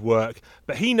does his work.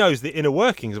 But he knows the inner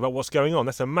workings about what's going on.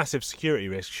 That's a massive security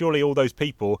risk. Surely all those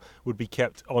people would be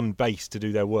kept on base to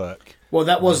do their work. Well,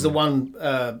 that was the one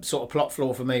sort of plot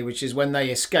flaw for me, which is when they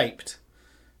escaped,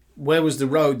 where was the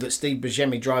road that Steve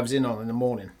Buscemi drives in on in the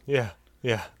morning? Yeah.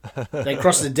 They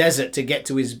cross the desert to get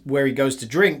to where he goes to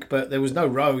drink, but there was no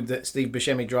road that Steve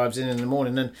Buscemi drives in the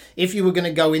morning. And if you were going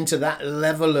to go into that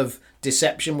level of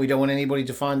deception, we don't want anybody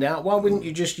to find out, why wouldn't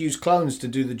you just use clones to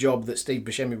do the job that Steve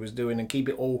Buscemi was doing and keep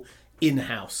it all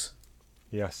in-house?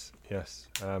 Yes.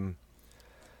 I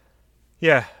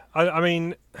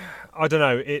mean, I don't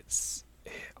know.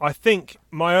 I think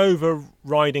my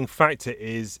overriding factor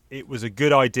is it was a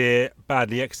good idea,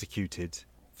 badly executed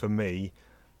for me.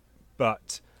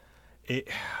 But I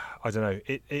don't know.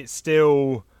 It's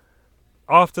still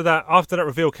after that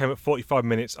reveal came at 45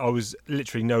 minutes. I was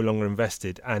literally no longer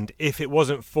invested, and if it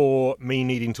wasn't for me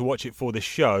needing to watch it for this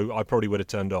show, I probably would have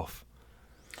turned off.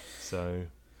 So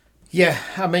yeah,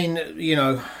 I mean,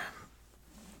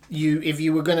 if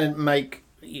you were going to make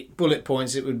bullet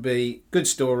points, it would be good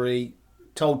story,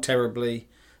 told terribly.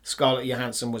 Scarlett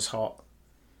Johansson was hot.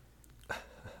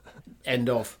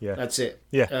 End of. Yeah. That's it.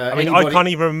 Yeah. I can't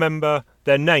even remember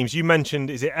their names. You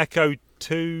mentioned, is it Echo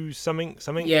 2 something?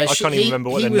 Yeah, I can't even remember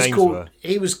what their names were.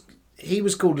 He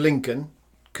was called Lincoln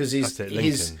because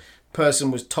his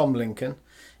person was Tom Lincoln.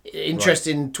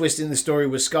 Interesting twist in the story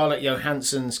was Scarlett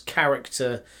Johansson's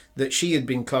character that she had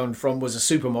been cloned from was a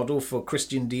supermodel for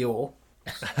Christian Dior.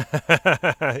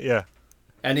 Yeah.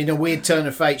 And in a weird turn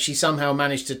of fate, she somehow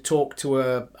managed to talk to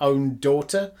her own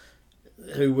daughter,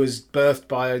 who was birthed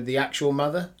by the actual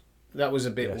mother. That was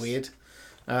a bit weird.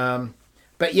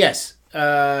 But yes,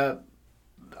 it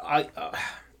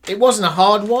wasn't a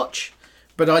hard watch,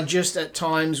 but I just at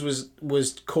times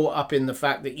was caught up in the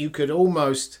fact that you could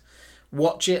almost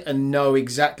watch it and know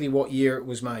exactly what year it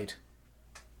was made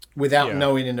without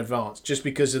knowing in advance, just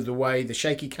because of the way the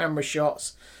shaky camera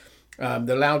shots,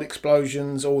 the loud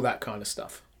explosions, all that kind of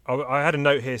stuff. I had a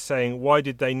note here saying, why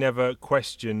did they never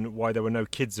question why there were no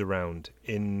kids around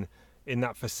in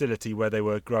that facility where they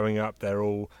were growing up? They're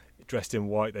all dressed in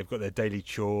white, they've got their daily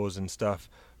chores and stuff,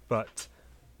 but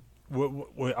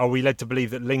are we led to believe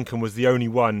that Lincoln was the only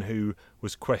one who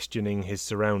was questioning his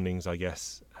surroundings, I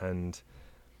guess, and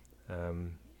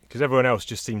because everyone else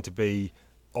just seemed to be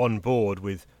on board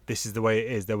with this is the way it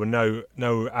is. There were no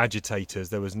agitators.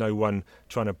 There was no one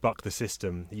trying to buck the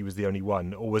system. He was the only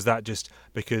one. Or was that just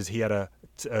because he had a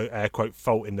air quote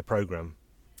fault in the program?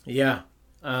 Yeah.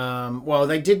 Well,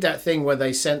 they did that thing where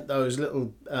they sent those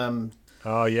little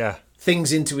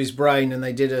things into his brain, and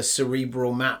they did a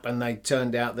cerebral map, and they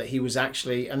turned out that he was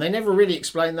actually, and they never really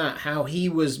explained that, how he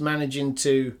was managing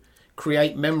to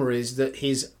create memories that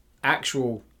his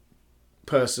actual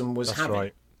person was having.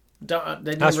 Right.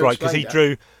 That's right, because he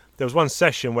drew. There was one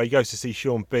session where he goes to see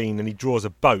Sean Bean and he draws a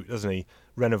boat, doesn't he,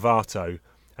 Renovato,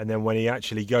 and then when he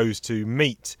actually goes to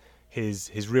meet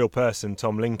his real person,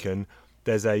 Tom Lincoln,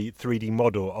 there's a 3D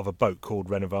model of a boat called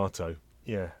Renovato.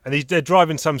 Yeah, and they're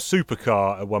driving some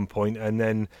supercar at one point, and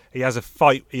then he has a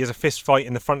fight. He has a fist fight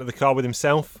in the front of the car with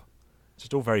himself. It's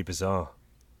just all very bizarre.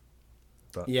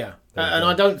 But yeah, and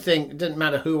I don't think it didn't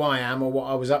matter who I am or what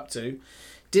I was up to.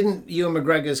 Didn't Ewan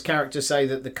McGregor's character say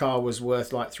that the car was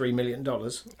worth like $3 million?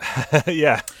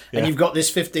 Yeah. And you've got this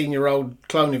 15-year-old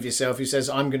clone of yourself who says,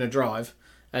 I'm going to drive.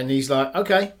 And he's like,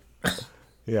 okay.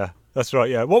 Yeah, that's right,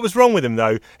 yeah. What was wrong with him,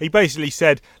 though? He basically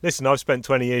said, listen, I've spent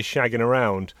 20 years shagging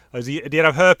around. Did he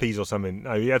have herpes or something?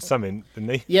 No, he had something, didn't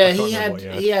he? Yeah,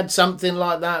 he had something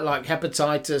like that, like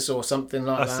hepatitis or something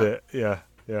like that. That's it,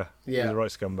 yeah. He's a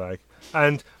right scumbag.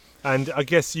 And I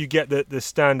guess you get the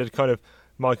standard kind of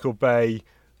Michael Bay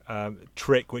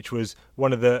trick, which was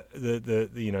one of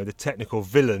the technical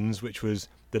villains, which was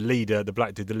the leader, the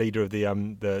black dude, the leader of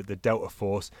the Delta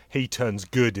Force. He turns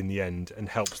good in the end and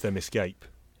helps them escape.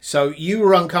 So you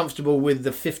were uncomfortable with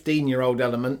the 15-year-old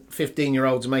element,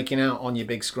 15-year-olds making out on your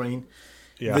big screen.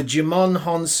 Yeah. The Djimon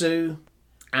Hounsou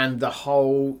and the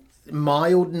whole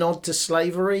mild nod to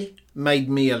slavery made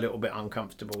me a little bit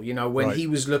uncomfortable. You know, when he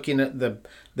was looking at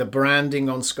the branding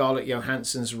on Scarlett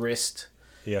Johansson's wrist.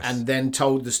 Yes. And then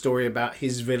told the story about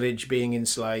his village being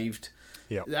enslaved.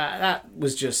 Yeah, that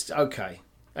was just okay.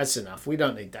 That's enough. We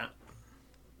don't need that.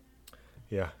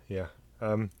 Yeah.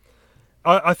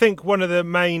 I think one of the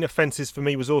main offences for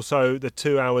me was also the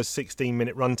 2 hours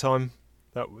 16-minute runtime.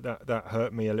 That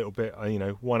hurt me a little bit.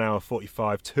 1 hour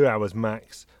 45, 2 hours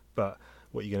max. But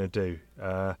what are you going to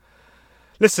do?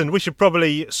 Listen, we should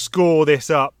probably score this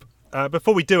up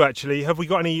Before we do, actually, have we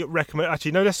got any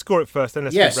Actually, no. Let's score it first. Then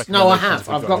let's. Yes. give No, I recommendations have. if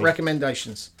I've got any.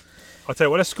 recommendations. I'll tell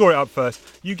you what. Let's score it up first.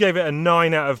 You gave it a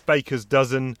 9 out of Baker's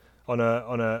dozen on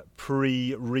a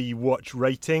pre-rewatch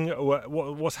rating.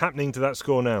 What's happening to that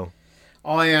score now?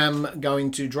 I am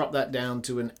going to drop that down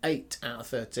to an 8 out of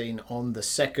 13 on the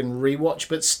second rewatch,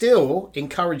 but still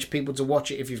encourage people to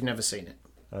watch it if you've never seen it.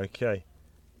 Okay.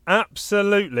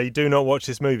 Absolutely do not watch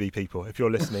this movie, people, if you're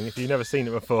listening, if you've never seen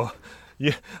it before.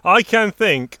 I can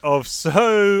think of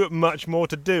so much more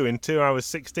to do in 2 hours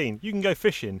 16. You can go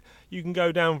fishing. You can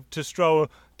go down to stroll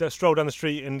down the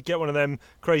street and get one of them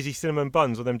crazy cinnamon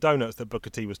buns or them donuts that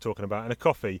Booker T was talking about and a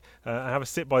coffee and have a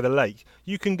sit by the lake.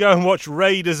 You can go and watch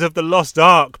Raiders of the Lost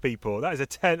Ark, people. That is a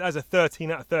 10. That's a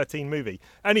 13 out of 13 movie.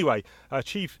 Anyway,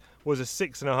 Chief was a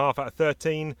 6.5 out of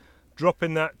 13,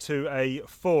 dropping that to a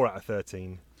 4 out of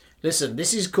 13. Listen,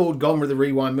 this is called Gone with the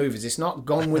Rewind movies. It's not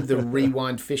Gone with the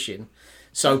Rewind fishing.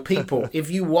 So people,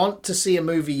 if you want to see a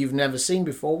movie you've never seen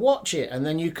before, watch it. And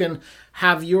then you can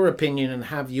have your opinion and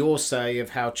have your say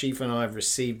of how Chief and I have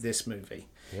received this movie.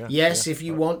 If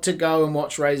you want to go and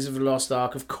watch Raiders of the Lost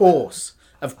Ark, of course,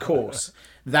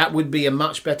 that would be a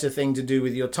much better thing to do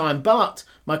with your time. But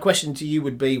my question to you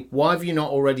would be, why have you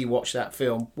not already watched that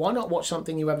film? Why not watch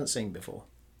something you haven't seen before?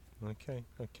 Okay.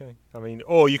 I mean,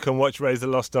 or you can watch Raiders of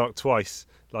the Lost Ark twice,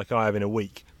 like I have in a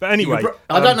week. But anyway,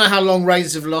 I don't know how long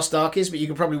Raiders of the Lost Ark is, but you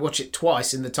can probably watch it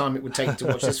twice in the time it would take to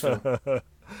watch this film.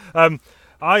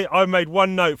 I made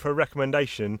one note for a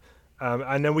recommendation,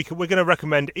 and then we're going to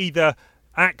recommend either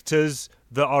actors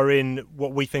that are in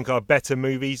what we think are better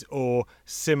movies or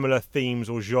similar themes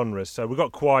or genres. So we've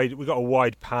got a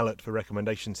wide palette for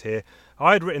recommendations here.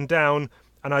 I had written down.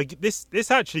 And this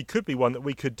actually could be one that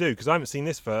we could do because I haven't seen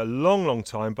this for a long, long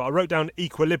time. But I wrote down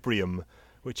Equilibrium,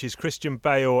 which is Christian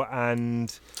Bale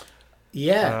and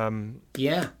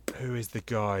who is the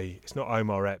guy? It's not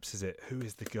Omar Epps, is it? Who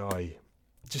is the guy?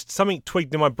 Just something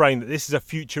twigged in my brain that this is a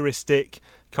futuristic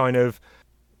kind of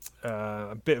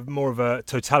a bit more of a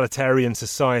totalitarian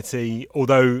society.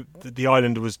 Although the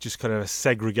island was just kind of a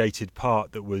segregated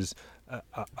part that was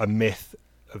a myth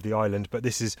of the island, but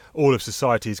this is all of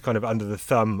society is kind of under the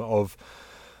thumb of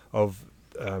the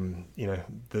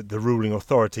ruling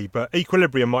authority. But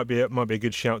Equilibrium might be a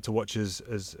good shout to watch as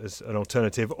an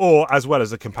alternative or as well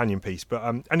as a companion piece.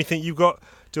 But anything you've got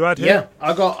to add here? Yeah,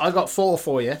 I got 4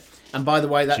 for you. And by the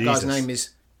way, that guy's name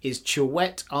is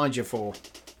Chiwetel Ejiofor.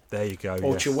 There you go.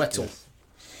 Or yes, Chiwetel.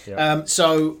 Yes. Yeah.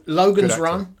 So Logan's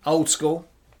Run, old school.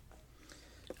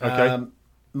 Okay.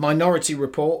 Minority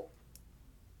Report.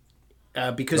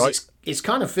 Because it's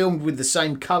kind of filmed with the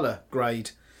same colour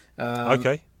grade.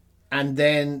 Okay. And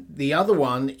then the other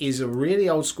one is a really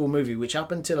old school movie, which up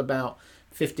until about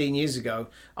 15 years ago,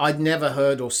 I'd never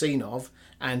heard or seen of.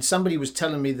 And somebody was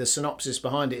telling me the synopsis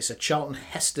behind it. It's a Charlton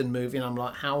Heston movie. And I'm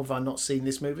like, how have I not seen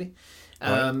this movie?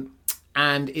 Right.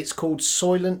 And it's called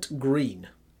Soylent Green.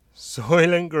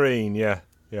 Soylent Green, yeah.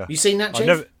 You seen that, Chief?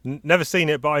 I've never seen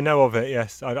it, but I know of it.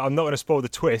 Yes, I'm not going to spoil the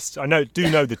twist. I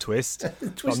do know the twist. The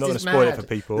twist I'm not going to is spoil mad. it for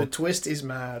people. The twist is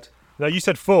mad. No, you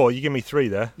said 4. You give me 3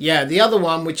 there. Yeah, the other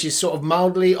one, which is sort of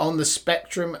mildly on the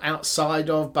spectrum outside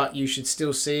of, but you should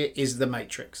still see it, is The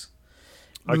Matrix.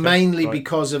 Okay, Mainly right.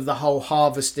 because of the whole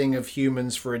harvesting of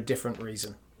humans for a different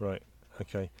reason. Right.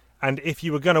 Okay. And if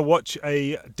you were going to watch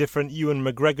a different Ewan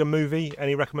McGregor movie,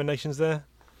 any recommendations there?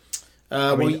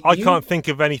 I can't think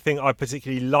of anything I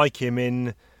particularly like him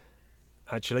in,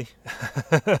 actually.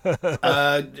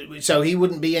 So he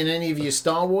wouldn't be in any of your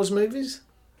Star Wars movies?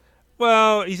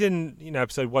 Well, he's in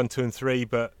episode 1, 2, and 3,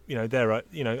 but they're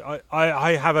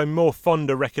I have a more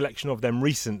fonder recollection of them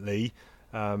recently.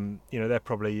 They're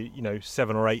probably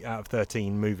 7 or 8 out of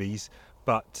 13 movies,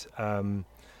 but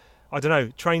I don't know.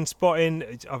 Train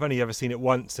Spotting, I've only ever seen it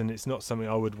once, and it's not something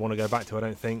I would want to go back to, I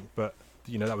don't think. But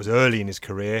that was early in his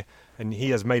career, and he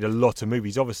has made a lot of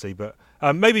movies, obviously. But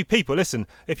maybe people, listen,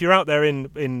 if you're out there in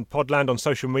Podland on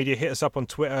social media, hit us up on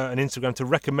Twitter and Instagram to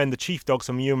recommend the Chief Dog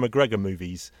some Ewan McGregor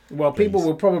movies. Well, please. People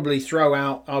will probably throw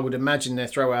out, I would imagine they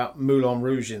throw out Moulin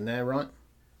Rouge in there, right?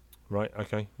 Right,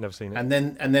 okay, never seen it. And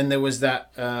then there was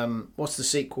that, what's the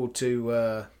sequel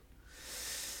to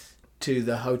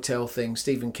the hotel thing,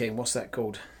 Stephen King, what's that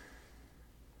called?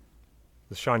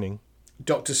 The Shining.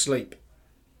 Dr. Sleep.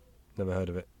 Never heard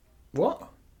of it. What?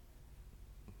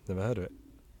 Never heard of it.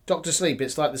 Dr. Sleep,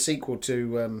 it's like the sequel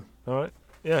to... All right.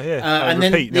 Yeah. And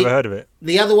repeat, never heard of it.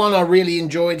 The other one I really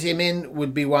enjoyed him in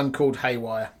would be one called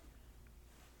Haywire.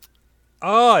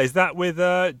 Ah, is that with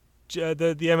the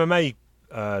MMA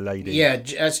lady? Yeah,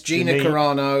 that's Gina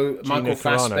Carano, Michael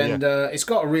Fassbender. Yeah. It's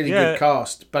got a really good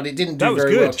cast, but it didn't do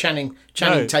very well. Channing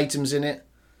Tatum's in it.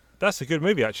 That's a good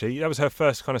movie, actually. That was her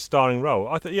first kind of starring role.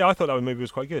 I thought that movie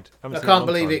was quite good. I can't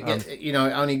believe it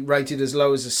only rated as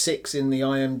low as a 6 in the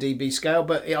IMDb scale,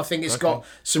 but I think it's got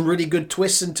some really good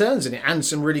twists and turns in it, and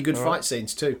some really good fight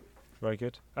scenes too. Very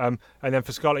good. And then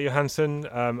for Scarlett Johansson,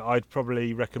 I'd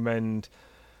probably recommend.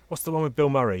 What's the one with Bill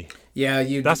Murray? Yeah,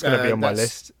 that's going to be on my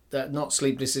list. Not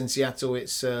Sleepless in Seattle.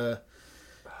 It's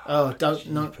Lost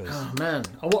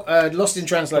in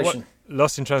Translation.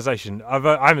 Lost in Translation.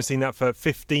 I haven't seen that for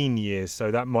 15 years,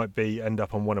 so that might end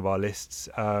up on one of our lists.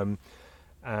 And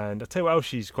I'll tell you what else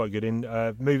she's quite good in.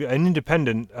 An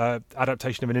independent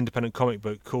adaptation of an independent comic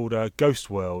book called Ghost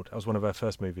World. That was one of her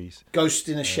first movies. Ghost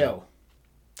in a Shell.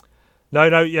 No,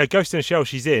 Ghost in a Shell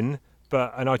she's in.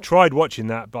 And I tried watching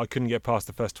that, but I couldn't get past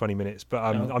the first 20 minutes.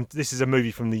 But this is a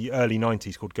movie from the early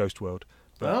 90s called Ghost World.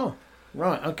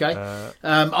 Right, okay.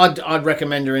 I'd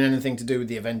recommend her in anything to do with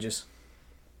the Avengers.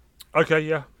 Okay,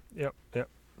 yeah.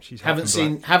 She's haven't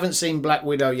seen Black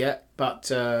Widow yet, but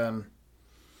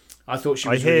I thought she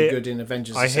was really good in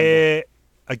Avengers.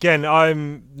 Again,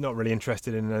 I'm not really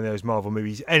interested in any of those Marvel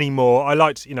movies anymore. I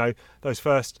liked, those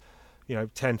first,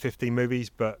 10, 15 movies,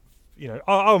 but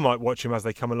I might watch them as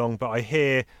they come along. But I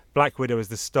hear Black Widow is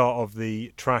the start of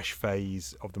the trash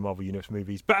phase of the Marvel Universe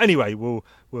movies. But anyway,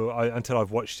 until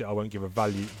I've watched it, I won't give a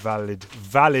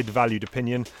valued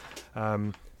opinion.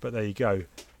 But there you go.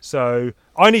 So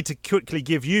I need to quickly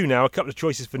give you now a couple of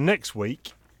choices for next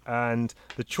week. And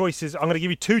the choices, I'm going to give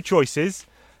you 2 choices.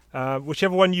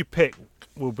 Whichever one you pick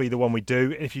will be the one we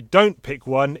do. And if you don't pick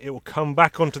one, it will come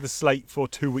back onto the slate for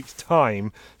 2 weeks'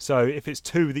 time. So if it's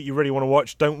 2 that you really want to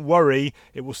watch, don't worry,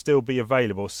 it will still be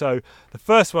available. So the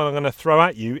first one I'm going to throw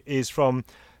at you is from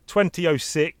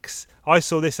 2006. I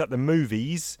saw this at the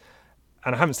movies,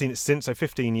 and I haven't seen it since, so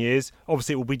 15 years.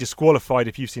 Obviously, it will be disqualified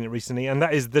if you've seen it recently, and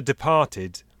that is The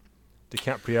Departed.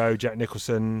 DiCaprio, Jack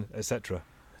Nicholson, etc.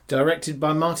 Directed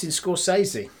by Martin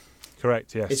Scorsese.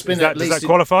 Correct, yes. It's been does that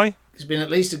qualify? It's been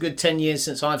at least a good 10 years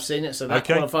since I've seen it, so that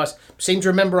qualifies. Seem to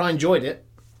remember I enjoyed it.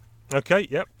 Okay,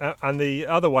 yep. And the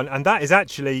other one, and that is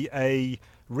actually a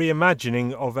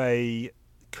reimagining of a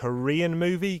Korean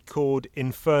movie called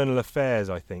Infernal Affairs,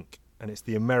 I think. And it's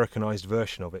the Americanized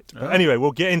version of it. But anyway,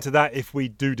 we'll get into that if we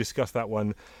do discuss that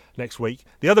one next week.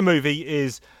 The other movie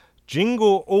is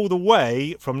Jingle All the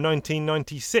Way from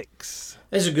 1996.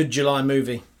 It's a good July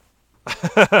movie.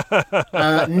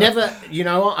 Never, you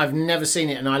know what? I've never seen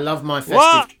it, and I love my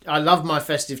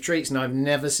festive treats, and I've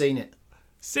never seen it.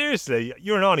 Seriously,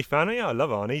 you're an Arnie fan, aren't you? I love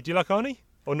Arnie. Do you like Arnie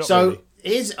or not? So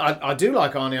really? I do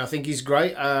like Arnie. I think he's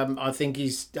great. I think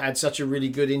he's had such a really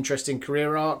good, interesting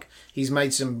career arc. He's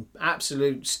made some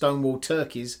absolute stonewall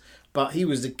turkeys, but he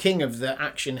was the king of the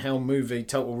action hell movie.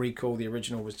 Total Recall, the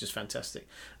original, was just fantastic.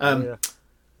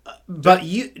 But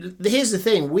here's the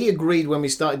thing. We agreed when we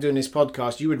started doing this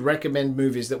podcast, you would recommend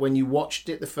movies that when you watched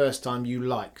it the first time, you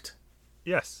liked.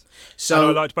 Yes. So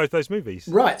and I liked both those movies.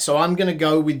 Right. So I'm going to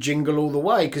go with Jingle All the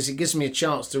Way because it gives me a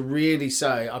chance to really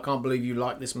say, I can't believe you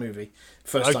like this movie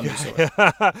first time you saw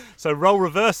it. So role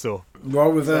reversal.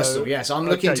 Role reversal, yes. I'm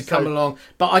looking to come along.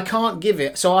 But I can't give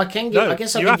it. So I can give I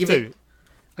guess I can give it.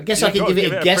 I guess I can give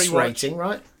it a guess rating,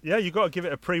 right? Yeah, you've got to give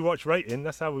it a pre-watch rating.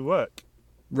 That's how we work.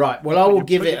 Right, well, I will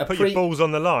give it a put your balls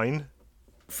on the line.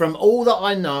 From all that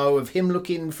I know of him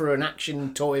looking for an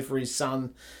action toy for his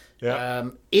son,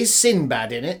 is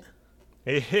Sinbad in it?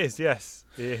 He is, yes.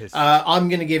 He is. I'm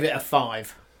going to give it a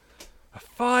 5. A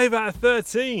 5 out of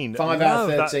 13. 5 out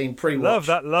of 13, pre-watch. Love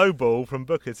that low ball from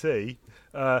Booker T.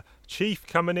 Chief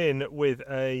coming in with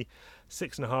a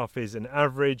 6.5 is an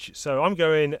average. So I'm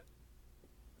going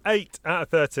 8 out of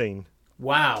 13.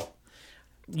 Wow.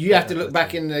 You have to look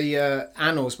back in the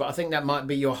annals, but I think that might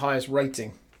be your highest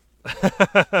rating.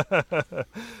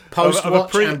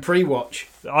 Post-watch and pre-watch.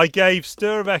 I gave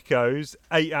Stir of Echoes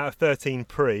 8 out of 13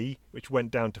 pre, which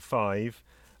went down to 5.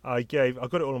 I've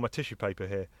got it all on my tissue paper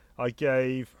here. I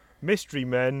gave Mystery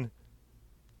Men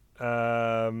 8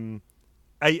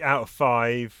 out of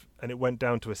 5, and it went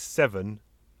down to a 7.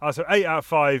 So 8 out of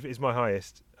 5 is my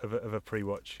highest of a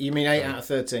pre-watch. You mean 8 out of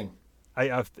 13? 8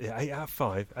 out of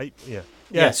 5. 8, yeah.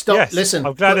 Yeah, stop. Yes. Listen.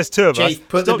 I'm glad there's 2 of us.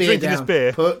 Put stop the beer drinking down. this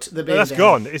beer. Put the beer that's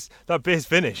down. gone. That beer's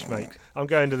finished, mate. I'm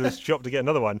going to the shop to get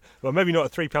another one. Well, maybe not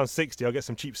at £3.60. I'll get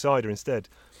some cheap cider instead.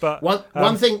 But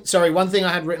one thing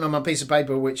I had written on my piece of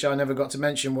paper, which I never got to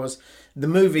mention, was the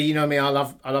movie. You know me, I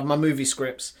love my movie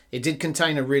scripts. It did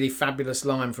contain a really fabulous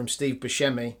line from Steve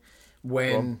Buscemi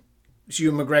when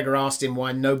Ewan McGregor asked him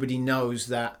why nobody knows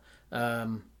that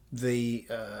the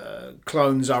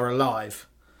clones are alive.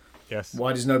 Yes.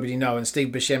 Why does nobody know? And Steve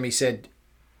Buscemi said,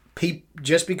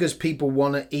 just because people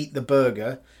want to eat the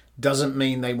burger doesn't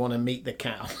mean they want to meet the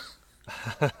cow.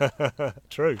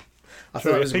 True. I True. thought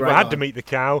it If was a people great had to line. meet the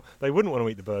cow, they wouldn't want to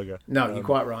eat the burger. No, you're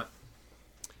quite right.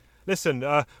 Listen,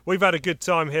 we've had a good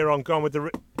time here on Gone with the...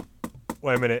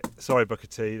 Wait a minute. Sorry, Booker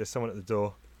T. There's someone at the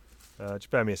door. Just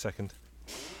bear me a second.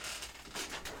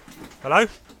 Hello?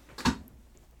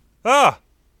 Ah!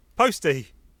 Posty.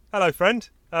 Hello, friend.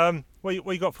 What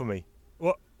you got for me?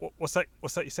 What's that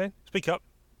you're saying? Speak up.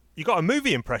 You got a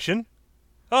movie impression?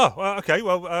 Oh, well, okay.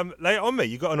 Well, lay it on me.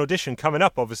 You got an audition coming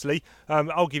up, obviously.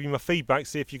 I'll give you my feedback,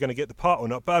 see if you're going to get the part or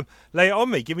not. But lay it on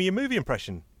me. Give me your movie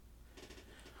impression.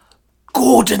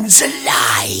 Gordon's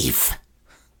alive.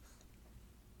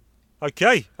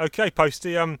 Okay,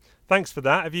 Posty. Thanks for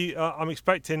that. Have you? I'm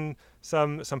expecting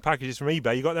some packages from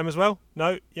eBay. You got them as well?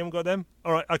 No, you haven't got them.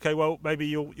 All right. Okay. Well, maybe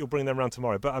you'll bring them around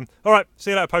tomorrow. But all right.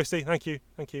 See you later, Posty. Thank you.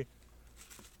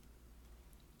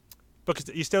 Booker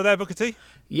T, you still there, Booker T?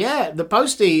 Yeah, the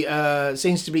Posty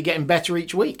seems to be getting better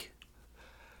each week.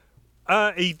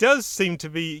 He does seem to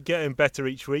be getting better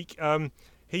each week.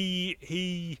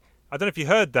 He. I don't know if you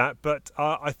heard that, but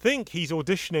I think he's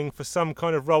auditioning for some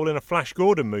kind of role in a Flash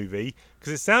Gordon movie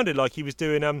because it sounded like he was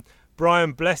doing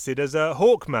Brian Blessed as a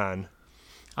Hawkman.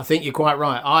 I think you're quite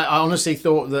right. I honestly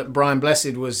thought that Brian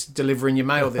Blessed was delivering your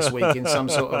mail this week in some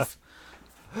sort of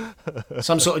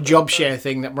job share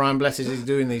thing that Brian Blessed is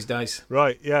doing these days.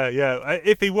 Right? Yeah.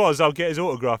 If he was, I'll get his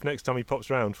autograph next time he pops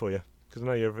round for you because I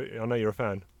know you're a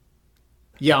fan.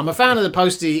 Yeah, I'm a fan of the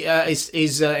Posty.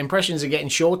 His impressions are getting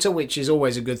shorter, which is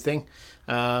always a good thing.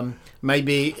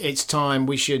 Maybe it's time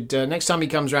we should, next time he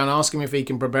comes around, ask him if he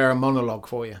can prepare a monologue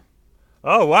for you.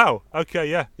 Oh, wow. Okay,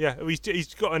 yeah.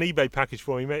 He's got an eBay package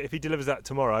for me. If he delivers that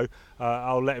tomorrow,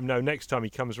 I'll let him know next time he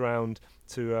comes round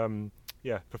to,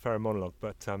 prepare a monologue.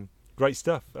 But great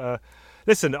stuff.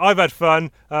 Listen, I've had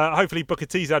fun. Hopefully Booker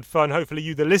T's had fun. Hopefully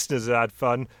you, the listeners, have had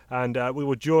fun. And we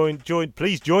will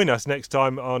please join us next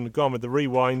time on Gone with the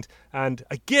Rewind. And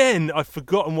again, I've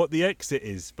forgotten what the exit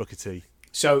is, Booker T.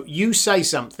 So you say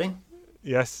something.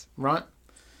 Yes. Right?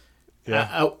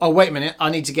 Yeah. Wait a minute.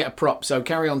 I need to get a prop. So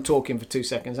carry on talking for 2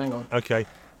 seconds. Hang on. Okay.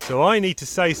 So I need to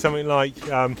say something like,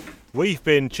 we've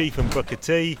been Chief and Booker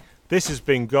T. This has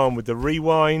been Gone with the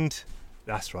Rewind.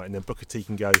 That's right. And then Booker T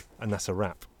can go, and that's a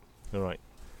wrap. All right,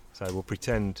 so we'll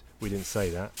pretend we didn't say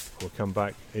that. We'll come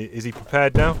back. Is he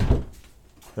prepared now?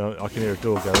 No, I can hear a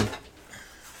door going.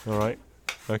 All right.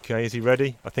 Okay, is he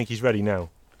ready? I think he's ready now.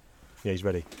 Yeah, he's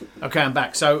ready. Okay, I'm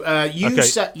back. So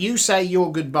you say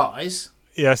your goodbyes.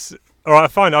 Yes. All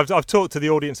right, fine. I've talked to the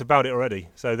audience about it already,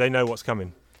 so they know what's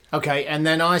coming. Okay, and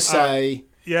then I say...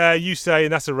 yeah, you say,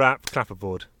 and that's a wrap.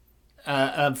 Clapperboard.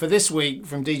 For this week,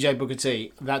 from DJ Booker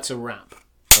T, that's a wrap.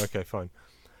 Okay, fine.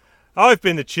 I've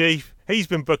been the Chief, he's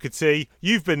been Booker T,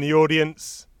 you've been the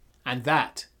audience. And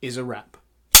that is a wrap.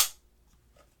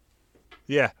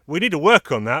 Yeah, we need to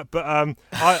work on that, but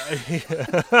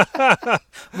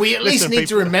we at least need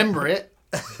to remember it.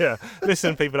 Yeah,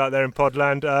 listen, people out there in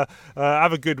Podland,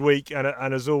 have a good week,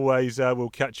 and as always, we'll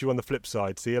catch you on the flip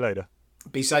side. See you later.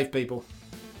 Be safe, people.